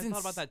 Oh, It's I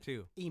thought about that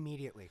too.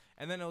 Immediately.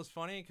 And then it was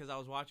funny because I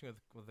was watching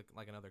with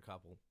like another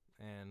couple,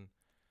 and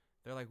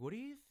they're like, "What do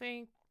you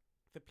think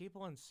the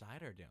people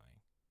inside are doing?"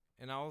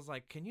 And I was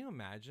like, "Can you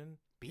imagine?"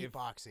 if-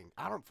 Beatboxing.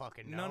 I don't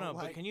fucking know. No,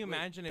 like, but can you wait,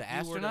 imagine if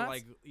the you were to astronauts?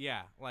 like,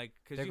 yeah, like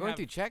because They're going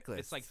through checklists.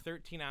 it's like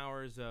 13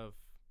 hours of.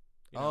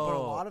 You Oh, But a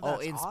lot of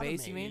that's in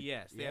space, you automated. mean?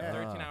 Yes, they Yeah. have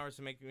 13 Oh. hours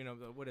to make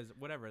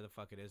whatever the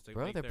fuck it is. To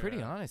Bro, make they're their,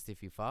 pretty honest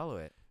if you follow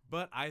it.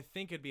 But I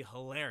think it'd be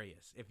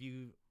hilarious if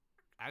you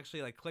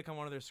actually like click on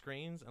one of their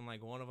screens and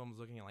like one of them's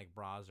looking at like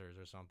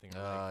browsers or something.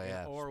 Or, Oh, like,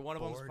 yeah. Or one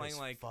of them's Bored playing as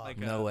like fuck.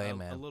 No way, a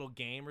man. little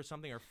game or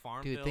something or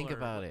Farmville. think or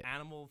about it.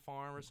 Animal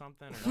Farm or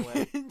something. No Or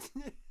way.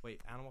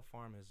 wait, Animal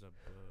Farm is a book.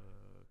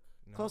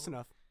 No? Close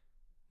enough.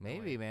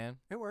 Maybe, man.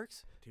 It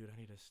works. Dude, I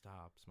need to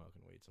stop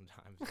smoking weed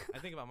sometimes. I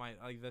think about my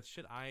like that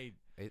shit.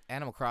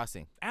 Animal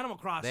Crossing. Animal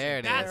Crossing. There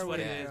it That's is, what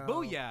yeah. it is. Yeah.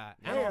 Booyah!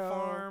 Animal Yeah.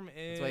 Farm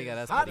is why you got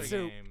us another Hot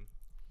soup. game.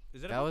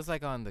 Is it? That was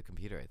like on the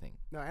computer, I think.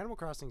 No, Animal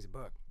Crossing's a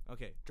book.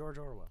 Okay, George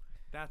Orwell.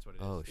 that's what it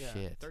is. Oh, Yeah.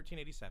 shit.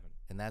 1387.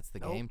 And that's the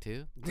Nope. game,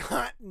 too?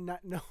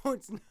 No,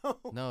 it's no.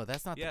 No,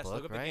 that's not Yes, the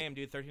look book, up right? the game,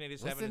 dude.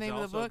 1387. What's the is name of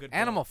the also a book? good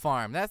Animal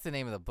Farm. That's the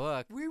name of the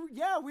book. We were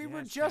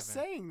Yes, just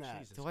Kevin. saying that.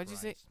 Jesus So why'd you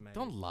say- Christ, mate.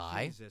 don't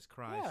lie. Jesus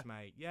Christ, Yeah.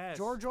 mate. Yes.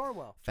 George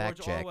Orwell. Fact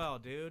George check. Orwell,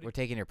 dude. We're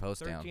taking your post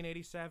down.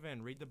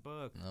 1387. Read the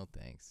book. No,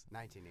 thanks.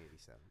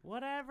 1987.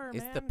 Whatever, It's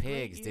man. the Great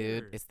pigs, dude.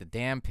 year. It's the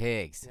damn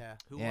pigs. Yeah.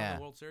 Who won yeah.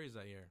 the World Series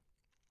that year?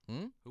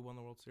 Hmm? Who won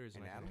the World Series?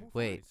 in An animal? 1994?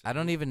 Wait, I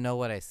don't even know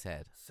what I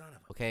said. Son of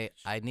a Okay,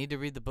 bitch. I need to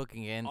read the book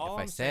again. All If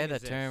I I'm said saying a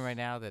is term this. right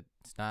now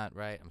that's not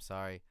right, I'm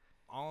sorry.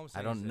 All I'm I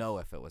saying don't is know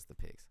this. if it was the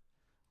pigs.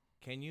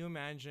 Can you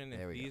imagine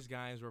There if we go. these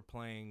guys were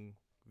playing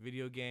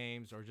video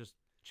games or just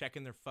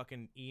checking their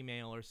fucking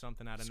email or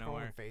something out of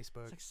nowhere? Scrolling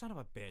Facebook. It's like, son of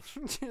a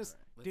bitch. Just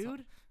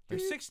Dude,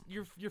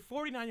 you're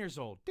 49 years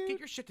old. Dude. Get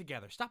your shit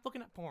together. Stop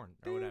looking at porn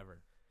or Dude. whatever.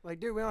 like,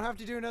 dude, we don't have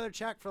to do another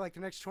check for like the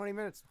next 20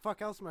 minutes. The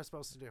fuck else am I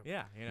supposed to do?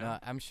 Yeah, you know. No,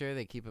 I'm sure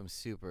they keep them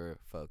super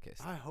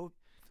focused. I hope.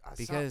 I saw-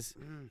 Because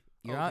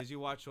you're oh, on, did you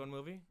watch one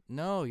movie?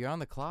 no, you're on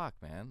the clock,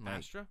 man. Like,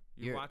 Astra?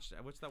 You you're- watched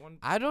what's that one?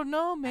 I don't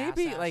know,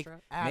 maybe Ass like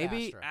Astra? Ad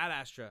maybe Astra. Ad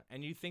Astra,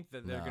 and you think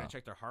that they're No. gonna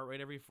check their heart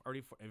rate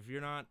if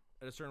you're not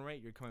at a certain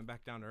rate, you're coming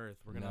back down to earth.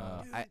 We're no.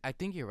 gonna. I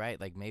think you're right.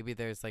 Like maybe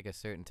there's like a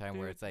certain time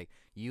where Dude. it's like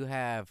you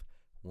have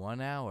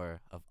 1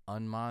 hour of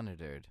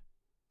unmonitored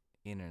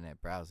internet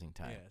browsing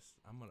time. Yes,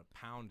 I'm gonna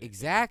pound it. dude.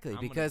 Exactly, I'm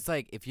gonna- because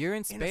like if you're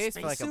in In a space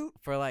for like spacesuit?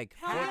 for like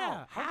Hell How?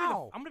 yeah!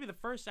 How? I'm gonna be the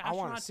first I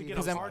wanna astronaut to see get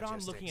those a hard on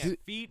logistics. looking Dude.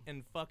 at feet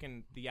and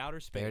fucking the outer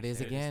space. there it is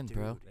dude. again,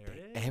 bro. There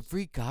it is.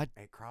 Every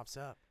It crops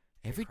up.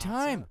 every It crops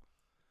time. up.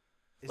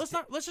 Is Let's Di-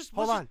 not. Let's just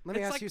Hold let's on. just- Let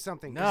me it's ask like- you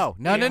something. No,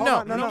 no, Is- no, hold no,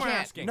 on, no, no no, more no,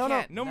 asking. no, no.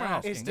 Can't. No more No.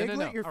 asking. Is No, no, Diglett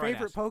no. your All right,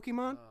 favorite ask.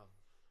 Pokemon?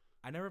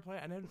 I never play.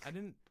 I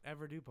didn't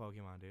ever do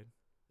Pokemon, dude.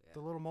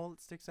 The little mole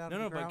that sticks out No,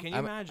 of no. the But ground? can you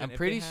I'm imagine if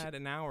pretty they su- had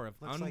an hour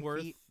of Looks like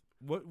unworth? feet.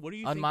 What do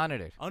you think?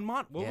 Unmonitored.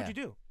 What would Yeah. you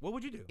do? What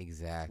would you do?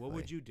 Exactly. What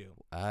would you do?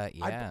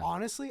 Yeah.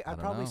 Honestly, I'd don't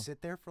probably know.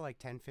 sit there for like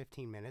 10,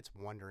 15 minutes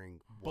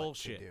wondering what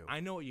Bullshit. to do. I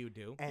know what you would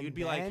do. And You'd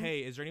be like, then-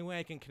 "Hey, is there any way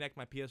I can connect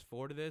my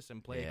PS4 to this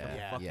and play a couple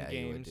yeah. fucking Yeah,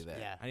 you would games? do that.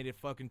 Yeah. I need to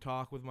fucking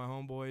talk with my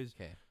homeboys,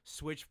 Okay.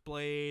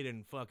 Switchblade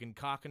and fucking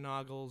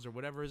Cockanoggles or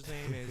whatever his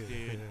name is,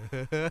 dude.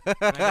 And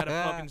I gotta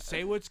fucking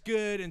say what's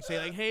good and say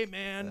like, "Hey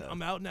man,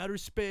 I'm out in outer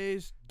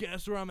space.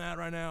 Guess where I'm at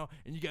right now?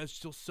 And you guys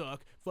still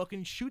suck.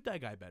 Fucking shoot that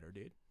guy better,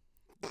 dude."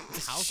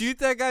 Shoot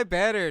that guy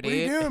better, What are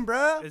you dude. doing,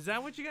 bro? Is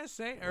that what you guys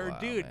say? Or Wow,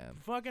 dude, man.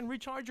 fucking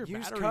recharge your Use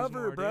batteries cover,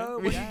 more, bro.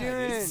 dude. What Yeah,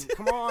 you doing? dude.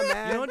 Come on,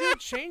 man. You know, dude,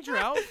 change your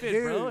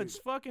outfit, bro. Dude, It's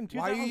fucking 2000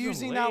 Why are you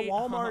using that late.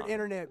 Walmart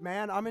internet,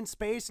 man? I'm in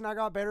space and I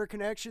got better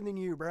connection than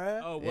you,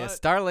 bruh. Oh, what? Yeah, I'll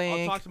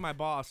Starlink. talk to my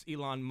boss,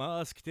 Elon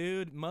Musk,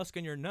 dude. Musk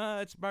in your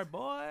nuts, my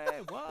boy.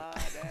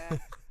 What?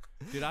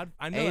 Dude, I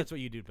know Hey, that's what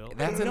you do, Bill.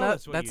 That's I know another.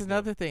 what That's you do.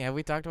 another thing. Have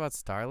we talked about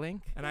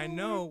Starlink? And I Oh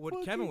know my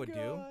what Kevin would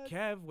fucking God. do.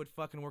 Kev would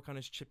fucking work on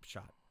his chip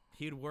shot.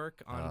 He'd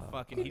work on Oh,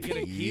 fucking. He'd get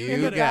a. you He'd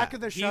In the get a- back of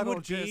the he shuttle,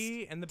 would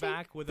be in the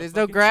back with. There's a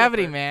no fucking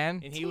gravity, chipper,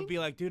 man. And he would be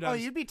like, dude, Oh, I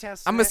was, you'd be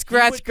testing. I'm a it.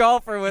 scratch would-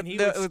 golfer with, and he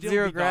would with still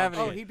zero be dog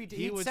gravity. Oh, shit. he'd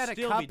He would set a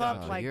still cup be dog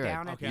up shit. like you're a-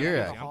 down at Okay, the you're end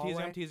a- of the I'm teasing.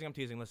 hallway. I'm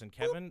teasing. Listen,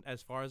 Kevin.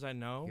 As far as I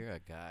know, You're a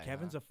guy.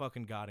 Kevin's huh? a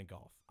fucking god in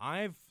golf.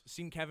 I've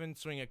seen Kevin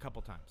swing a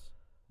couple times.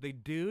 The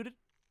dude,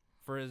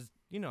 for his,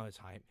 his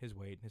height, his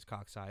weight, his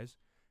cock size,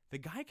 the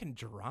guy can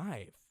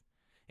drive,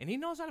 and he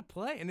knows how to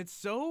play. And it's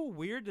so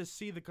weird to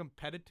see the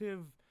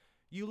competitive.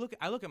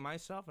 I look at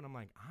myself, and I'm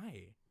like,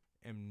 I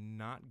am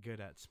not good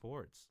at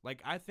sports.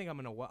 Like, I think I'm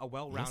a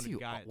well-rounded Yes, you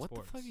guy are. at What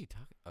sports. the fuck are you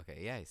talking?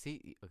 Okay, yeah.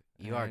 See,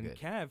 you are And good.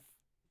 Kev,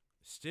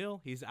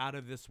 still, he's out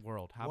of this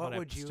world. How What about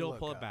would I you still look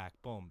pull up? it back?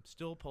 Boom,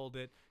 still pulled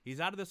it. He's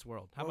out of this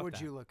world. How What about would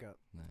that? you look up?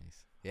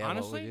 Nice. Yeah.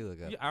 Honestly, what would you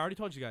look up? yeah, I already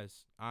told you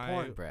guys.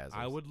 Porn I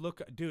browsers. would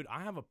look, dude.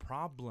 I have a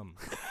problem.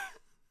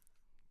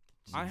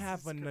 I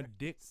have an Jesus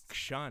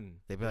addiction.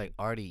 They'd be like,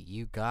 Artie,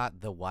 you got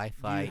the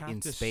Wi-Fi have in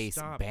to space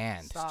stop.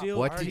 banned. Stop. Still,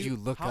 What Artie, did you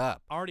look how,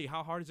 up? Artie,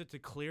 how hard is it to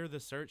clear the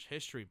search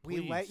history?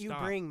 Please We let you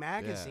stop. bring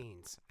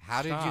magazines.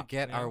 How did you Stop,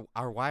 get man.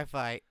 our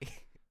Wi-Fi?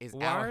 Is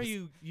Why ours. are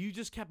you? You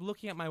just kept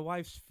looking at my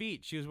wife's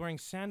feet. She was wearing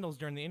sandals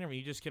during the interview.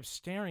 You just kept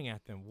staring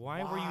at them.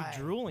 Why were you Why?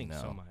 drooling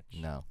No, so much?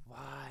 no.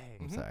 Why?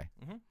 I'm Mhm. sorry.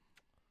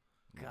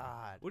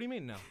 God. What do you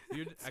mean no?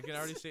 I can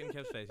already see it in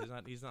Kev's face.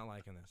 He's not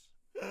liking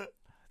this.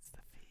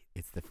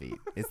 It's the feet.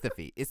 It's the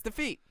feet. It's the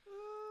feet.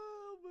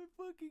 Oh my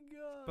fucking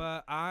God.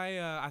 But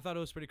I thought it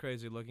was pretty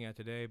crazy looking at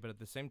today. But at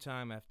the same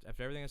time,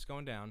 after everything that's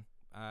going down,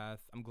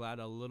 I'm glad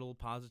a little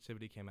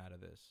positivity came out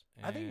of this.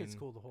 I think it's And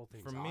cool the whole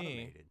thing's for me,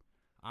 automated.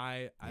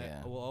 I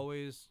Yeah. will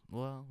always.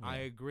 Well, I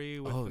yeah. agree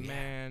with Oh, the yeah.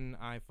 man.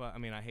 I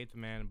mean, I hate the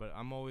man, but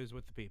I'm always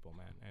with the people,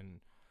 man.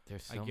 And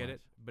There's so I get much.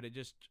 it, but it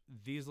just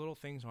these little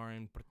things are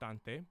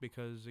importante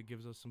because it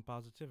gives us some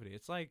positivity.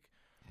 It's like,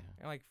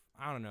 Yeah. like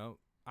I don't know,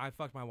 I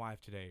fucked my wife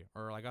today,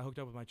 or like I hooked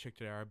up with my chick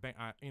today, or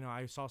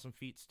I saw some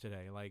feats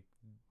today. Like,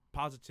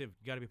 positive,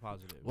 you gotta be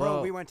positive. Bro,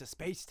 Well, we went to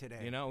space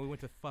today. We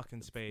went to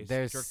fucking space,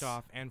 There's- jerked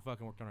off, and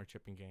fucking worked on our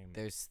chipping game.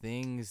 There's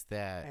things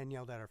that and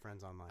yelled at our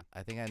friends online.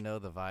 I think I know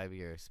the vibe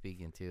you're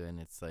speaking to, and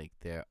it's like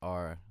there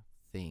are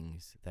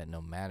things that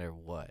no matter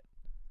what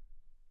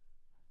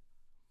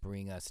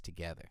bring us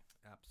together.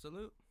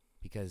 Absolute.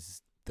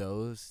 Because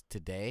those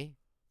today,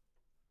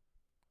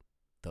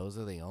 those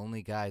are the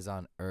only guys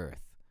on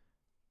Earth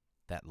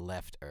that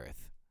left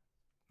Earth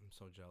I'm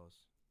so jealous.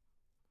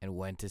 and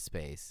went to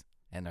space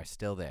and are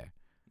still there.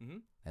 Mm-hmm.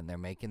 And they're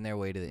making their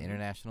way to the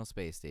International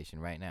Space Station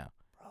right now.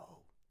 Bro.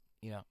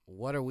 You know,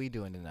 what are we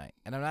doing tonight?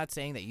 And I'm not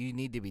saying that you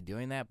need to be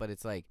doing that, but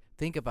it's like,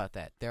 think about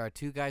that. There are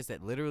two guys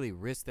that literally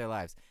risked their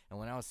lives. And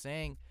when I was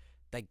saying,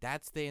 like,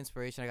 that's the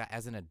inspiration I got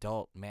as an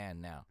adult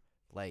man now.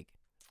 Like,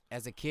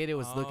 as a kid, it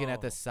was looking at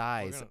Oh, the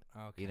size,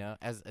 Okay. you know,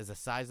 as the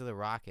size of the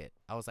rocket.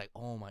 I was like,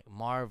 oh my,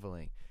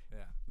 marveling.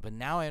 Yeah. But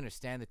now I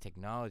understand the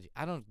technology.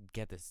 I don't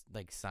get this,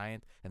 like,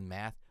 science and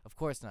math. Of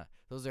course not.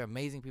 Those are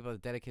amazing people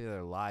that dedicated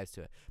their lives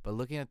to it. But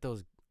looking at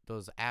those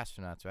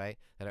astronauts, right,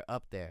 that are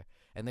up there,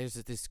 and there's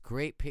this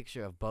great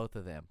picture of both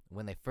of them.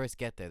 When they first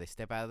get there, they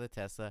step out of the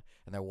Tesla,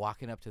 and they're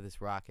walking up to this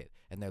rocket,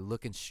 and they're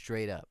looking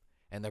straight up.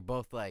 And they're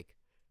both like,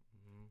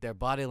 their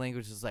body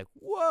language is like,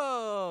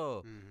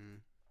 whoa! Mm-hmm.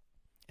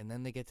 And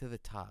then they get to the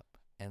top,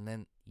 and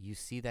then you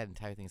see that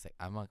entire thing. It's like,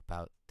 I'm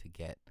about to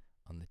get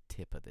on the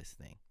tip of this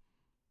thing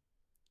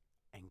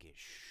And get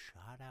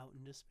shot out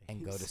into space.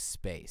 and go to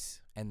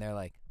space. And they're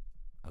like,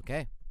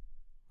 okay,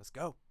 Let's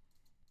go.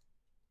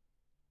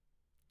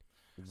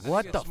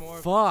 what think the it's more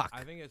of- fuck?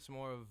 I think it's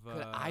more of.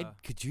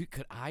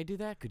 Could I do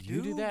that? Could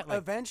you do that? Like,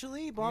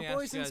 eventually, Blunt ask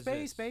Boys you in guys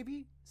space, this.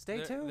 baby.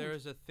 Stay tuned. There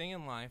is a thing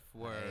in life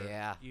where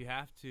yeah. you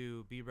have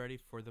to be ready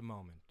for the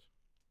moment.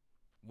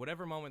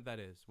 Whatever moment that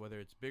is, whether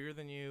it's bigger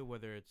than you,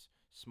 whether it's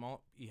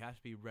small, you have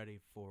to be ready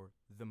for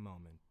the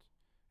moment.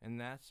 And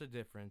that's the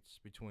difference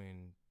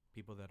between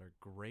people that are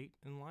great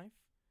in life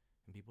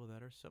and people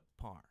that are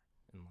subpar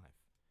in life.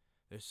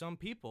 There's some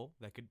people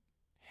that could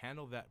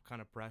handle that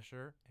kind of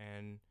pressure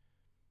and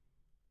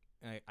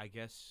I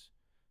guess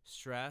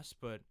stress,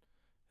 but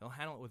they'll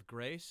handle it with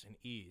grace and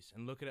ease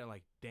and look at it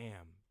like,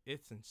 damn,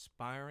 it's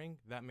inspiring.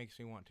 That makes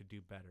me want to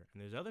do better.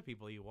 And there's other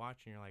people you watch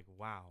and you're like,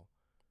 wow,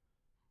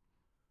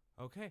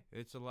 okay,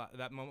 it's a lot.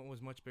 That moment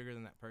was much bigger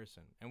than that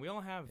person. And we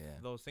all have Yeah.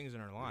 those things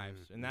in our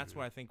lives. And that's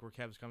where I think where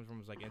Kev's comes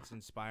from is like, it's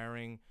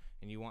inspiring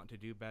and you want to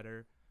do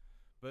better.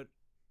 But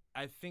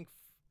I think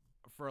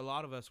for a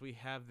lot of us, we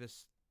have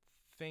this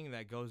thing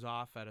that goes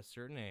off at a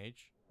certain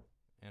age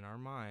in our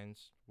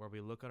minds where we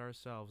look at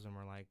ourselves and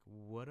we're like,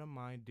 what am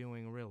I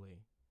doing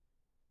really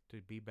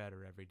to be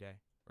better every day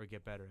or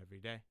get better every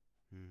day?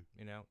 Hmm.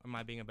 You know, am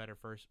I being a better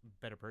person,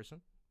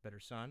 better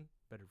son,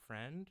 better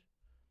friend?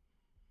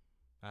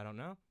 I don't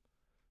know.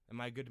 Am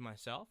I good to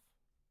myself?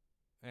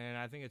 And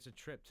I think it's a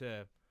trip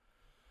to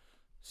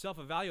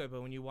self-evaluate.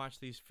 But when you watch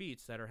these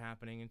feats that are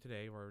happening in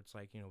today, where it's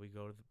like, we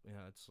go to,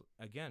 it's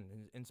again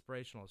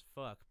inspirational as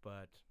fuck.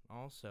 But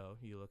also,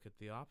 you look at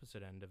the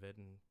opposite end of it,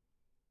 and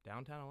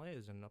downtown LA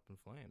is up in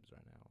flames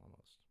right now,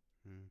 almost.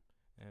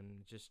 Hmm.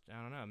 And just,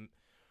 I don't know.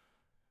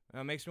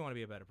 It makes me want to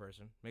be a better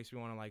person. Makes me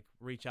want to like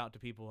reach out to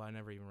people I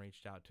never even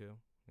reached out to.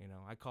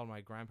 I called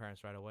my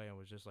grandparents right away and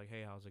was just like,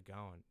 "Hey, how's it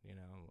going?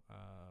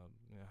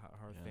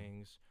 How are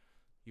things?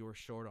 You were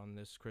short on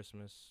this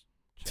Christmas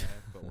check,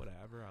 but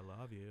whatever. I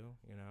love you.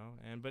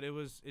 But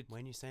it's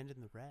When you send in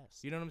the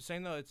rest. you know what I'm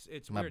saying though.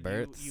 It's My weird.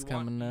 birth's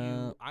coming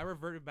up. I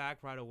reverted back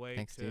right away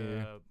Next to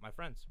year. my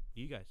friends,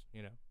 you guys.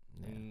 Yeah.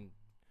 And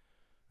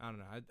I don't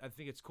know. I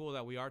think it's cool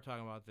that we are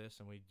talking about this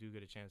and we do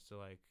get a chance to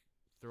like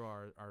throw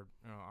our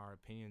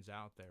opinions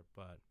out there,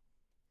 but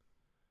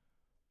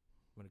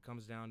when it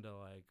comes down to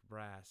like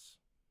brass,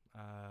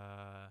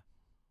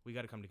 we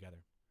got to come together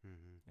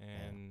Mm-hmm.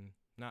 and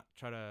not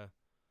try to.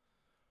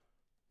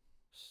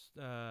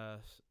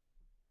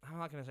 I'm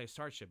not gonna say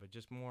start shit, but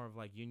just more of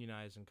like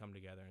unionize and come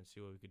together and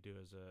see what we could do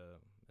as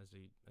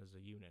a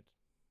unit.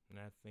 And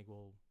I think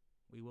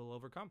we will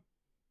overcome,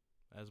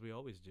 as we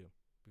always do,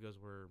 because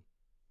we're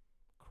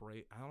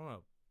I don't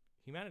know.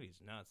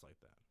 Humanity's nuts like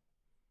that.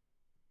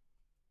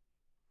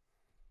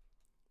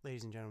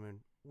 Ladies and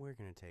gentlemen, we're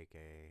going to take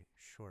a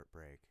short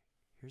break.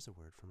 Here's a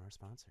word from our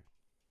sponsor.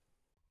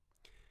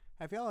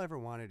 Have y'all ever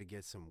wanted to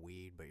get some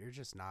weed, but you're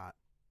just not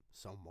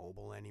so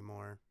mobile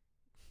anymore?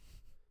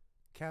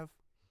 Kev,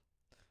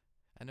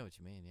 I know what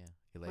you mean. Yeah,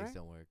 your legs Right?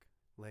 don't work.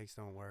 legs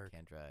don't work,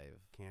 Can't drive.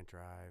 can't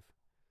drive,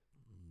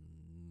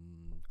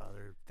 Mm,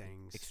 other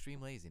things.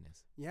 extreme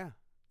laziness. Yeah,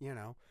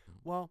 Mm.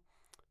 Well,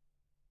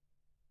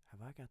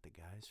 have I got the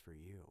guys for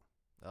you?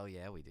 Oh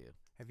yeah, we do.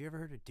 Have you ever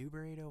heard of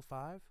Duber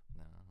 805?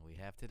 No, we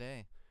have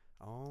today.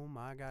 Oh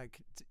my God.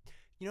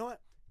 You know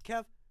what,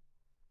 Kev?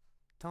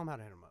 Tell them how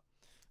to hit them up.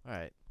 All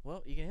right.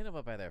 Well, you can hit them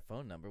up by their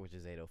phone number, which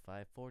is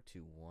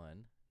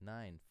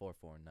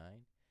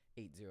 805-421-9449,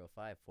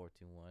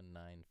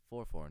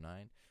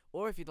 805-421-9449.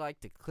 Or if you'd like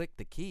to click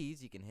the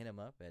keys, you can hit them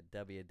up at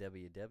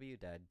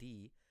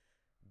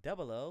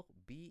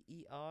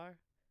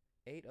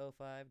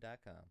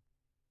www.dober805.com.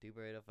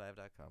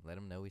 Duber805.com. Let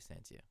them know we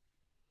sent you.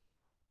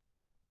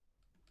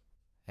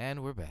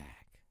 And we're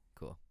back.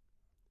 Cool.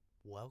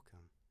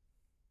 Welcome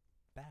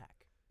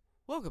back.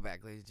 Welcome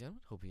back, ladies and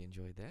gentlemen. Hope you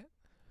enjoyed that.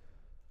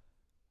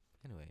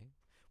 Anyway,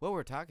 what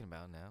we're talking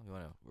about now, you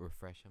want to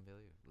refresh them,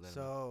 Billy?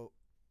 So,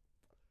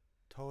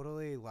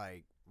 totally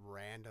like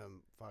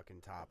random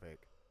fucking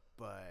topic,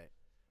 but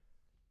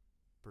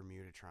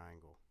Bermuda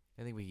Triangle.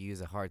 I think we could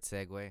use a hard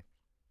segue.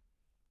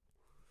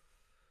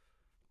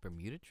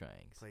 Bermuda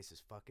Triangles. Place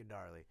is fucking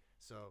gnarly.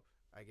 So,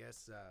 I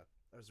guess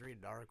I was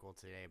reading an article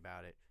today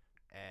about it,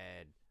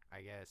 and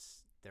I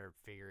guess they're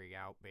figuring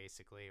out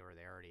basically, or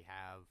they already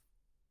have,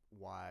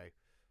 why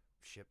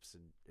ships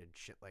and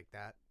shit like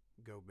that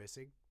go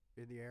missing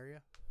in the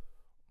area,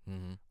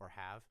 Mm-hmm. or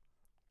have.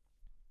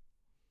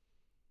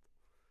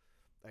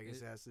 I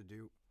guess it has to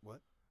do what?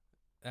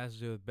 Has to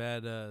do with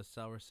bad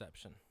cell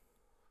reception.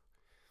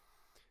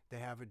 They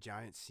have a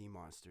giant sea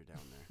monster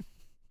down there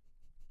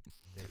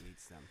that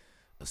eats them.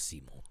 A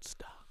sea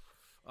monster.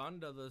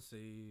 Under the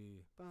sea,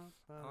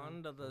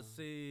 under the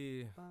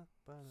sea,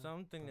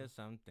 something is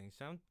something,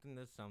 something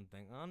is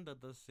something, under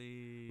the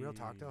sea. Real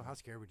talk though, how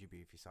scared would you be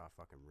if you saw a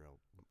fucking real,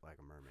 like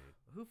a mermaid?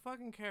 Who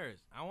fucking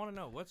cares? I want to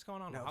know what's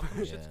going on. No. How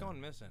come shit's Yeah. going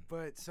missing?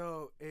 But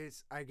so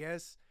it's, I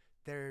guess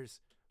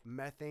there's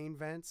methane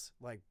vents,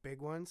 like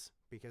big ones,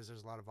 because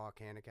there's a lot of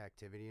volcanic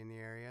activity in the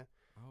area.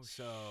 Oh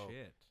So,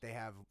 shit! They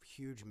have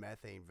huge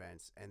methane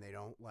vents, and they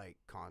don't like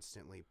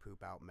constantly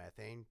poop out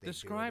methane. They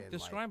Describe do it in,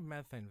 describe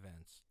methane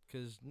vents,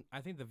 because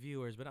I think the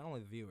viewers, but not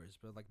only the viewers,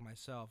 but like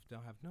myself,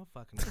 don't have no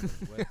fucking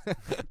clue with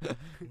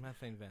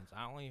methane vents.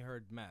 I only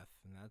heard meth,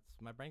 and that's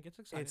my brain gets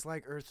excited. It's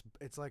like Earth.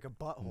 It's like a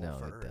butthole No,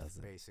 for it Earth,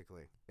 doesn't.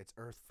 basically. It's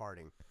Earth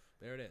farting,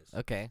 There it is.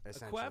 Okay. A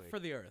essentially. quaff for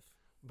the earth.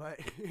 But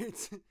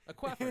it's A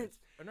quaff. It's-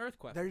 An earth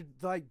quaff. they're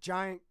like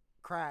giant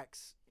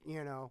cracks,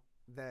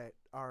 that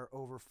are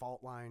over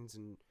fault lines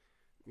and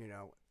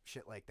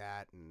shit like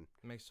that, and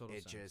Makes total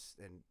it sense. just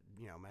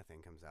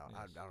methane comes out.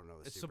 Yes. I don't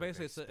know the So super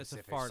basically big it's a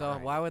specifics fart So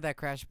behind why it. would that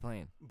crash a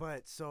plane?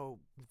 But so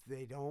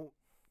they don't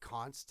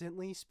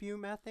constantly spew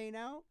methane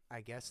out.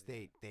 I guess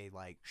they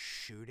like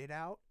shoot it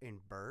out in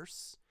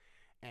bursts,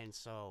 and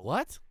so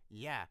What?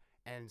 Yeah,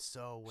 and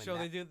so when So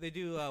that, they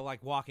do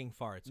like walking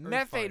farts. Earth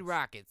Methane farts.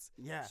 rockets.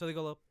 yeah, So they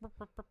go.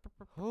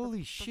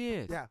 Holy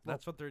shit. yeah,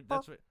 That's what they're.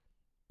 That's what.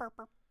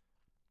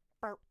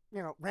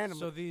 randomly.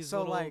 So these so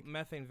little like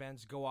methane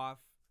vents go off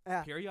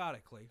yeah.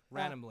 periodically,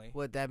 randomly.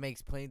 What, that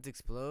makes planes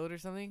explode or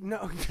something?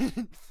 No,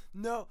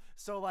 no.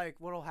 So like,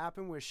 what'll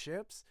happen with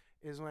ships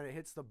is when it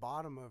hits the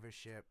bottom of a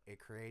ship, it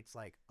creates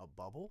like a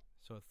bubble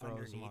So it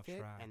throws them off underneath it,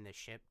 track. and the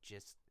ship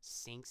just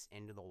sinks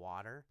into the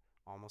water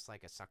almost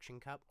like a suction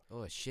cup.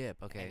 Oh, a ship.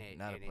 Okay,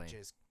 not a and plane. it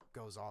just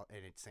goes all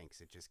and it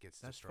sinks. It just gets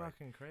That's destroyed.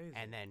 fucking crazy.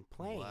 And then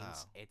planes, Wow.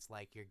 it's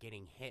like you're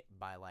getting hit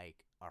by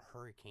like a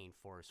hurricane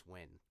force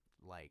wind,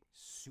 like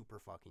super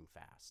fucking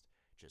fast.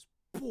 Just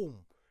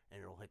boom,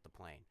 and it'll hit the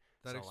plane.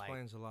 that so,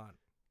 explains a lot.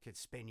 Could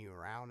spin you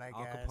around, I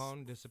Al guess.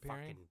 Capone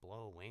disappearing. Fucking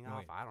blow a wing No, off.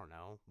 wait. I don't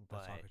know,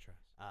 That's but Alcatraz.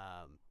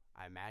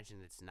 I imagine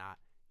it's not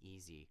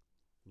easy,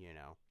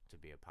 to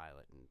be a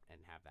pilot and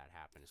have that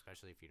happen,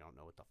 especially if you don't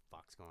know what the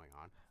fuck's going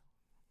on.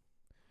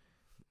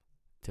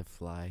 To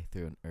fly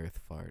through an earth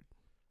fart.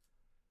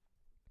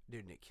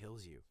 Dude, and it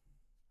kills you.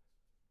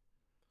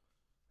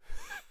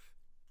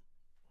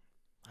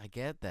 I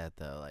get that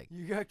though. Like,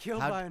 You got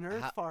killed how- by an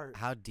earth how- fart.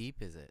 how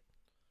deep is it?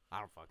 I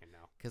don't fucking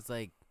know. Cause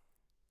like,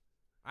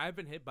 I've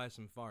been hit by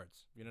some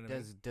farts. You know what I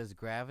mean? does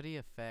gravity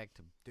affect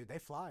Dude, they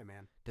fly,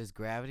 man.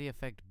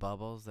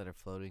 bubbles that are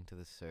floating to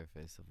the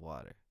surface of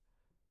water?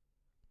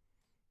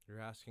 You're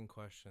asking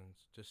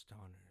questions to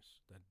stoners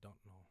that don't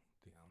know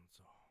the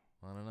answer.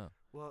 I don't know.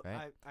 Well,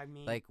 Right? I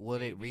mean, Like,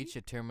 would it maybe? reach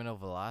a terminal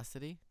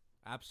velocity?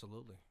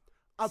 Absolutely.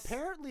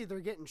 Apparently, they're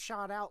getting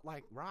shot out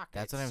like rockets.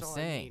 That's what I'm so,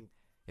 saying. I mean,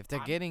 If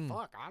they're I- getting,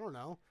 fuck, I don't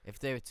know.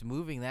 if it's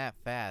moving that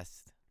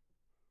fast,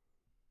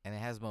 and it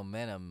has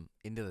momentum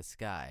into the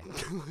sky,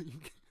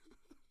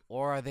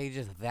 or are they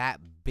just that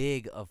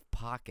big of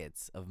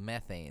pockets of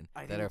methane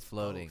I that think are it's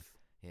floating? both.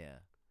 Yeah.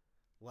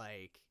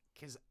 Like,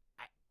 cause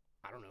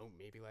I don't know.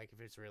 Maybe like if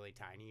it's really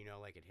tiny,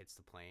 like it hits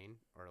the plane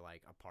or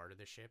like a part of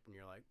the ship, and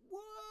you're like,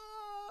 what?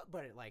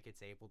 But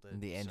it's able to.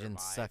 And the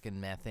engine's survive. sucking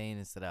methane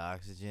instead of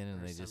oxygen,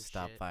 and Or they some just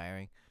stop shit.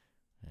 firing.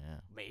 Yeah,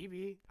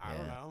 Maybe I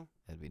don't Yeah. know.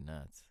 that'd be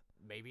nuts.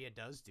 Maybe it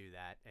does do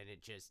that, and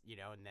it just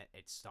and that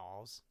it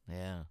stalls,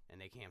 Yeah,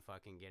 and they can't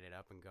fucking get it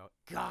up and go.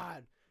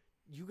 God,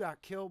 you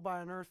got killed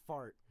by an earth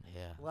fart.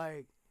 yeah.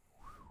 Like,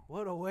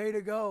 what a way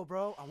to go,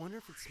 bro. I wonder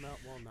if it smell.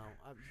 Well, no,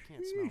 you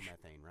can't smell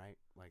methane, right?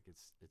 Like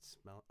it's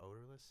smell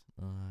odorless.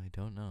 I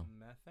don't know.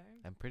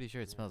 Methane? I'm pretty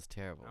sure it Yeah. smells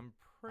terrible. I'm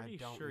pretty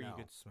don't sure know. you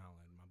could smell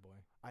it, my boy.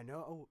 I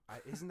know.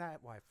 Isn't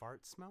that why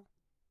farts smell?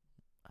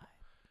 I-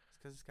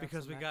 It's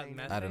Because we got in it.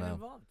 methane I don't know.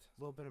 involved. A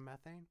little bit of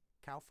methane.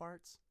 Cow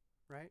farts,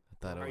 right? I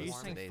thought Or Are it you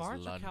was saying today's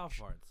farts lunch. or cow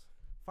farts?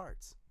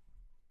 Farts.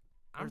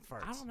 I Earth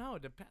farts. don't know.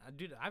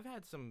 Dude, I've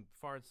had some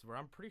farts where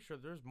I'm pretty sure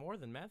there's more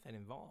than methane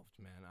involved,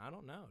 man. I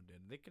don't know,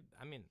 dude. They could.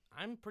 I mean,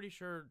 I'm pretty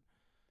sure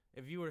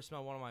if you were to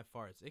smell one of my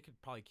farts, it could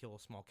probably kill a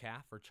small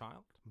calf or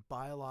child.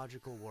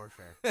 Biological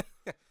warfare.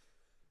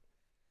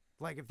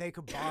 Like if they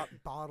could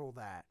bottle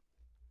that.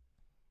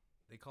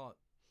 They call it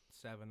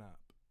 7-Up.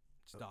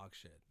 It's Oh. dog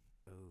shit.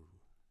 Ooh,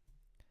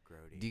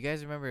 grody. Do you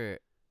guys remember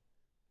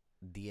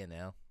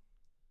DNL?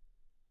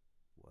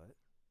 What?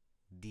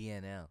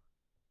 DNL.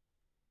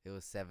 It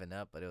was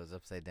 7-Up, but it was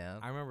upside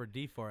down. I remember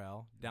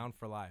D4L, Down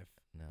for Life.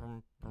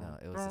 No, no,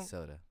 it was a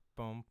soda.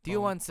 Boom. Do you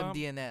want some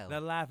DNL?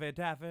 The Laffy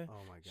Taffy.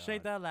 Oh my god.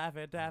 Shake that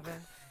Laffy Taffy.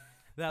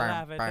 The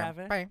Bam, Laffy bam,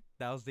 Taffy. bam,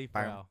 That was bam,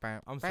 D4L.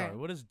 bam, I'm bam. sorry.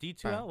 What is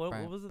D2L?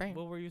 What was it? bam.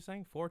 What were you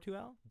saying?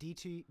 4-2L?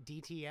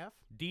 DTF?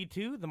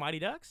 D2, the Mighty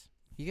Ducks?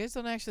 You guys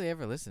don't actually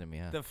ever listen to me,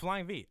 huh? The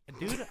Flying V.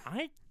 Dude,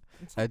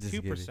 it's I like just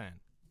 2%. get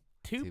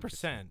it.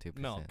 2%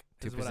 milk.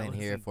 is what I 2%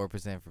 here, listen-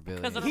 4% for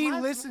Billy. 'Cause it He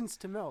reminds me- listens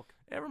to milk.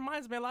 It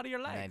reminds me a lot of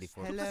your legs.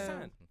 94%.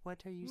 2%.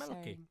 What are you Milky.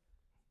 saying?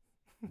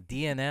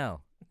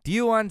 DNL. Do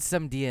you want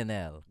some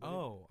DNL?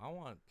 Oh, I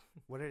want.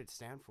 What did it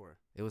stand for?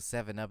 It was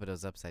 7-Up, but it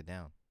was upside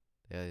down.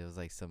 Yeah, it was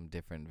like some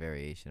different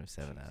variation of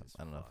 7-Up. Jesus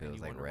I don't know if fuck. it And was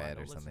you like wonder why I red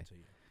don't or listen something. to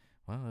you.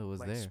 Well, it was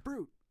Like there. It Sprout.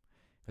 was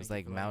Thank you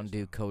like for letting Mountain us Dew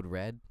know. Code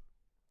Red.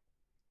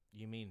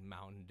 You mean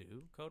Mountain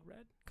Dew Code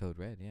Red? Code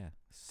Red, yeah.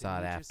 Sought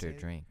you just after say-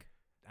 drink.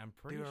 I'm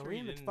pretty Dude, sure are we you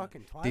in the didn't.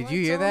 fucking Twilight Did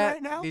you hear Zone that?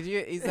 right now? Did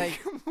you? He's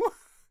like,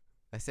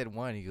 I said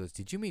one. He goes,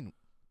 did you mean,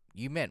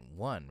 you meant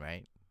one,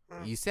 right?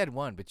 You said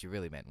one, but you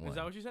really meant one. Is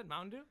that what you said?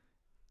 Mountain Dew? Oh,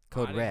 I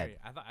Code didn't hear Red. you.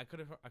 I thought I could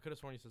have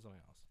sworn you said something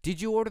else.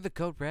 Did you order the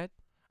Code Red?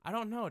 I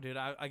don't know, dude.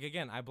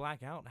 I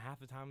black out half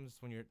the times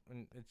when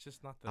it's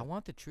just not the. I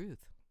want the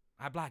truth.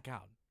 I black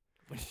out.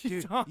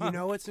 Dude, you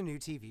know what's a new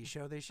TV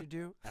show they should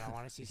do? And I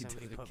want to see You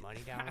somebody did it put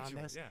money down on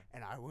Actually, this. yeah.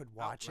 And I would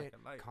watch like it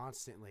a light.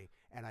 constantly.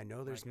 And I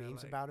know there's Like a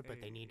memes light. about it, but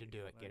they Hey, need to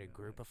do it. Get like a a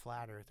group light. of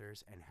flat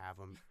earthers and have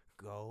them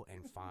go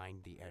and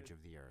find the edge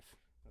of the earth.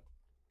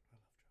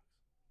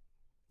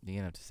 You're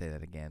gonna have to say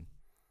that again.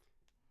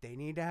 They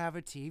need to have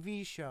a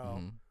TV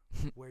show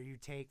Mhm. where you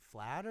take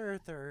flat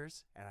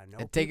earthers, and I know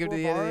And take 'em people to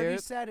the have end of the already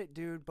earth? said it,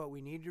 dude, but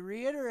we need to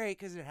reiterate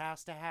because it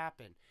has to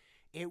happen.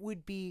 It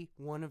would be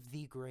one of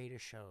the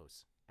greatest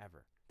shows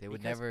ever. They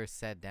would Because never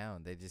sit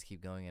down. They just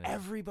keep going in.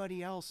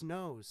 Everybody else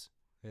knows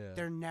Yeah.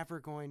 they're never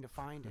going to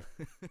find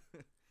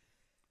it,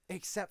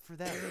 except for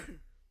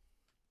them.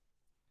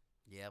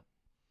 Yep.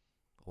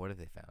 What if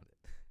they found it?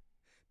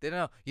 They don't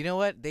know. You know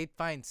what? They'd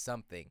find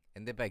something,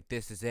 and they'd be like,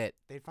 "This is it.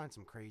 They'd find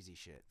some crazy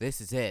shit.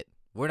 This is it.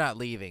 We're not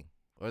leaving."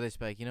 Or they'd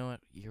be like, "You know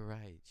what? You're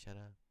right. Shut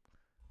up.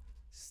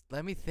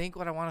 Let me think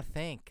what I want to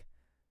think."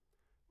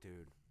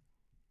 Dude.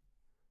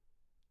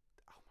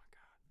 Oh my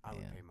god. I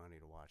would Yeah. pay money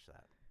to watch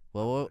that.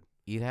 Well, would.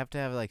 you'd have to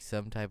have like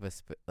some type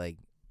of like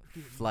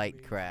Dude, flight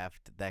amazing.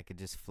 craft that could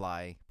just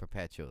fly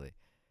perpetually.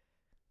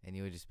 and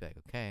you would just be like,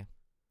 okay,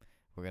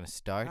 we're gonna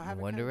start Now, have in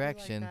it one kinda be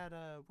direction. Like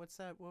that, what's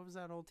that? What was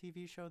that old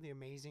TV show, The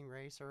Amazing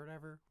Race or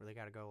whatever, where they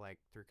got to go like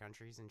through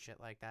countries and shit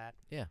like that?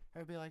 Yeah.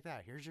 It'd be like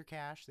that. Here's your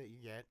cash that you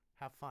get.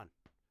 Have fun.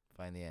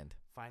 Find the end.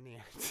 Find the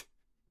end.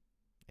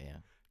 Yeah.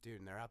 Dude,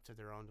 and they're up to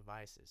their own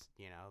devices.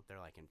 You know, they're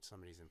like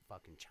somebody's in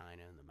fucking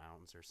China in the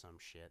mountains or some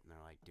shit, and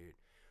they're like, dude,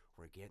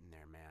 we're getting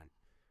there, man.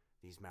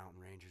 These mountain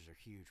ranges are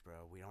huge,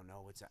 bro. We don't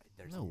know what's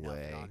there's No nothing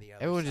way. on the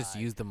other Everyone side. just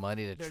used the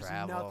money to There's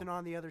travel. nothing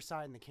on the other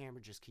side, and the camera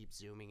just keeps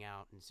zooming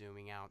out and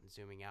zooming out and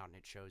zooming out, and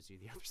it shows you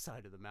the other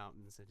side of the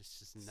mountains, and it's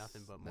just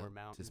nothing but more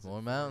mountains. Just and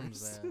more mountains,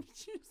 forests. man.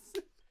 Just-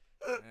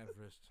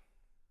 Everest.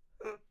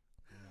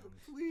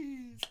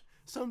 Please.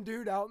 Some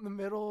dude out in the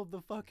middle of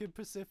the fucking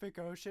Pacific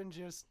Ocean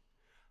just,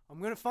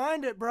 I'm gonna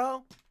find it,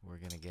 bro. We're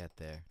gonna get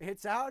there.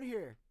 It's out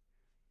here.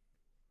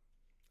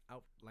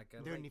 Out like a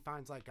Dude, and lake. he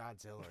finds like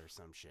Godzilla or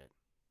some shit.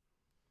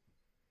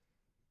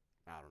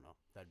 I don't know.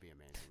 That'd be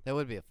amazing. That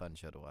would be a fun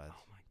show to watch.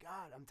 Oh my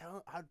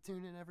god, I'd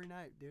tune in every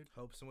night, dude.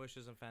 Hopes and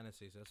wishes and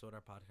fantasies. That's what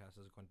our podcast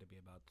is going to be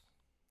about.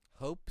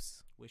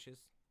 Hopes, Wishes.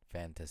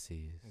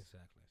 fantasies.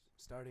 Exactly.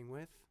 Starting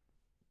with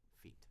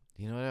feet.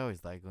 You know what I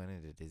always liked going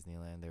into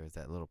Disneyland? There was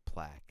that little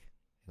plaque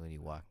when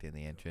you walked in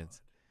the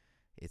entrance.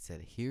 It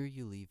said, "Here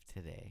you leave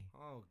today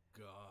Oh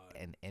God.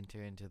 and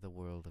enter into the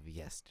world of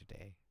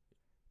yesterday,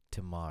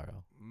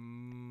 tomorrow."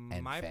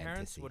 and My parents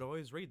fantasy. would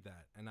always read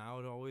that, and I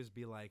would always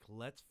be like,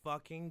 "Let's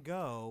fucking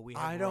go." We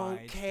have I don't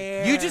rides to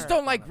care. You just don't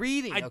on like it."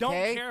 reading. I don't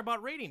okay? care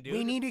about reading, dude.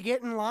 We need to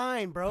get in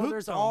line, bro. Hooked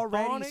There's on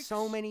already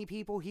so phonics. many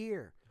people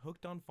here.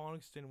 Hooked on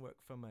phonics didn't work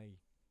for me.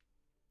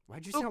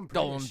 Why'd you sound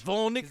Don't British? 'Cause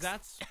phonics.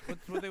 that's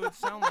what they would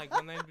sound like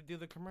when they would do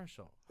the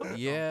commercial. Hooked on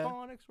Yeah.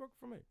 phonics work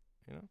for me.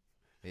 You know,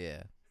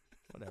 Yeah.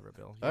 whatever,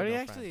 Bill. You Artie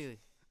have no actually, friends.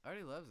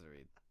 Artie loves to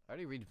read.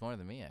 Artie reads more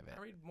than me, I bet.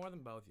 I read more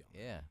than both y'all.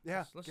 Yeah.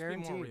 Yeah, Let's be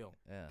guaranteed. more real.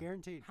 Yeah.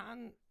 Guaranteed.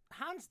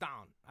 Hands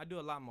down, I do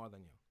a lot more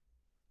than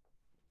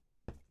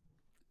you.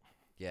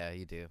 Yeah,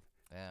 you do.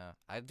 Yeah.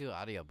 I do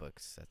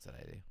audiobooks. That's what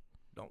I do.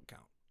 Don't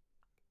count.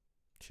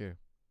 Sure.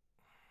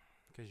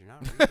 Because you're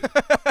not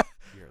reading.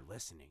 You're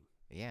listening.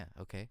 Yeah,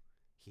 okay.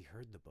 He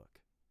heard the book.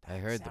 I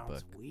heard the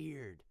sounds book.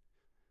 weird.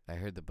 I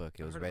heard the book.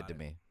 It I was heard read about to it.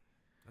 me.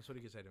 That's what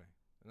he could say to me,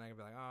 and I could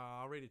be like, "Oh,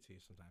 I'll read it to you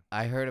sometime."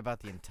 I heard about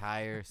the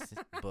entire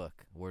book,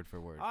 word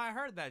for word. Oh, I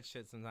heard that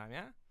shit sometime.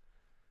 Yeah.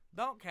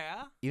 Don't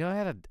care. You know, I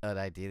had an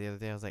idea the other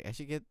day. I was like, I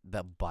should get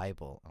the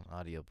Bible on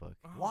audiobook.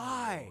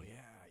 Why? Oh, yeah.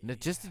 No,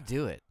 just to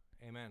do it.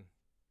 Amen.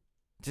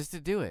 Just to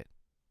do it.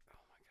 Oh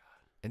my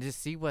god. And just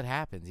see what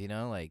happens, you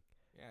know? Like,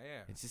 Yeah,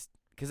 yeah. it's just,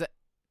 because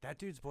That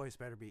dude's voice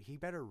better be. He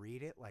better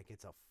read it like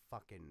it's a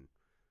fucking.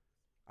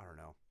 I don't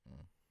know.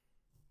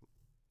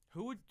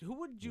 Who would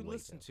you Wait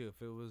listen up. to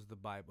if it was the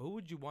Bible? Who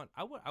would you want?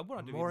 I want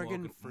to be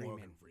Morgan Morgan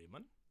Freeman.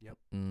 Freeman.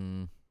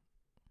 mm,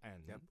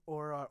 And Yep.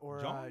 Or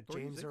John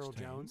James Earl 3:16.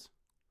 Jones.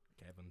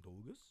 Kevin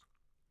Douglas.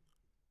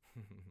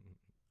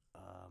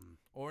 Um,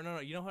 Or no,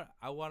 you know what?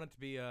 I want it to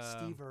be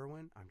Steve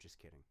Irwin. I'm just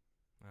kidding.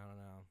 I don't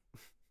know.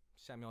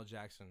 Samuel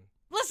Jackson.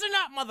 Listen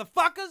up,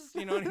 motherfuckers!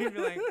 You know what I mean? Be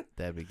like,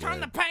 that'd be turn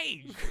the good.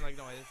 page. Like,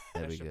 no, it's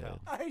That'd be Chappelle.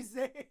 good.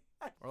 Isaiah.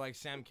 Or like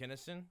Sam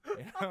Kinison,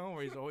 you know,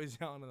 where he's always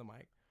yelling to the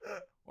mic.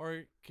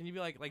 Or can you be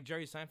like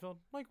Jerry Seinfeld?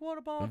 Like, what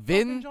about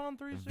fucking John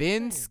 3:16?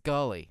 Vin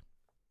Scully.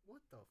 What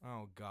the?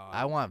 Oh God.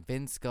 I want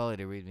Vin Scully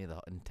to read me the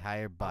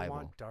entire I Bible.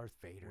 want Darth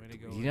Vader. Way to to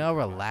go. read You the know how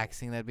Bible.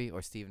 relaxing that'd be?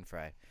 Or Stephen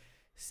Fry.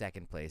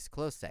 Second place.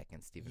 Close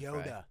second, Stephen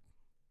Fry. Yoda.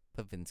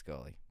 Put Vin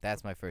Scully.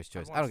 That's my first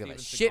choice. want I don't give a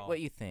Steven shit Seagal. what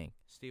you think.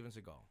 Steven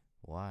Seagal.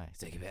 Why?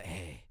 It's like,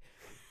 hey.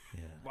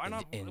 Yeah. Why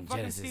not In fucking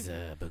Genesis,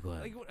 Steve- book one.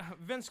 Like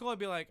Vince Scully would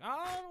be like,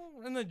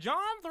 oh, in the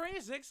John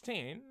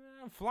 3:16,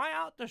 fly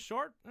out the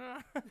short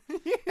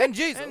and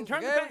Jesus. and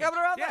turn the okay, page. coming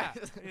around Yeah,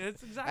 there.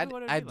 it's exactly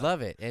what it'd I'd be like.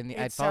 love it, and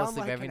I'd fall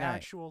asleep like every an night.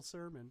 actual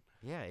sermon.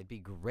 Yeah, it'd be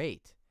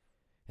great.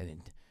 And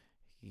then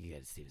you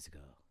got Steven Seagal.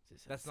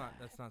 just That's not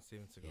outside.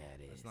 Steven Seagal. Yeah,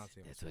 it is. That's not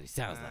Steven. That's what he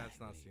sounds like. That's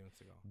not when he Steven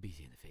Seagal. Beat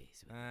you in the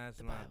face. With That's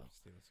the not Bible.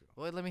 Steven Seagal.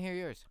 Well, let me hear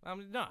yours.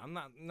 No, I'm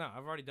not. No,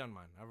 I've already done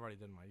mine.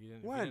 You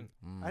didn't. When? If you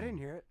didn't, I didn't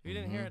hear it. if you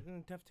didn't hear Mhm. it,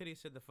 then Tough Titty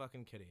said the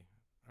fucking kitty,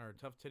 or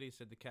Tough Titty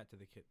said the cat to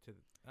the kid. To the,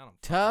 I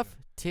don't. Tough fucking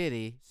know.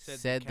 Titty Said the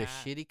said the cat.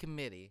 shitty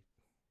committee.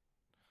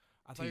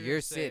 I to thought you were your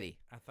gonna say- city.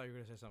 I thought you were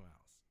gonna say something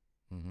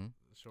else. Mm-hmm.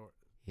 Short.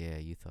 Yeah,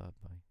 you thought,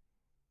 boy.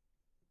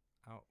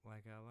 Out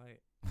like I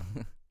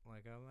like.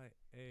 Like I like,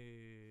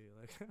 hey,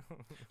 like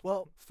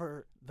Well,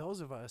 for those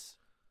of us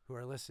who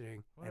are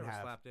listening whatever, and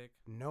have slapdick.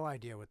 no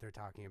idea what they're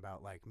talking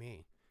about, like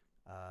me,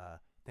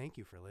 thank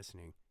you for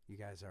listening. You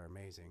guys are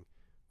amazing.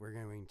 We're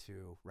going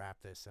to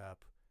wrap this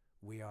up.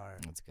 We are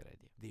That's a good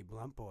idea. the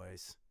Blunt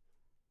Boys,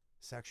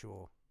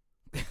 sexual,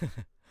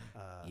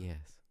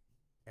 Yes.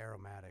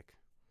 aromatic.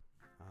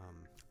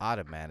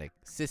 Automatic.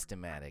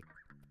 Systematic.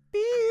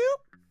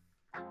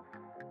 Beep.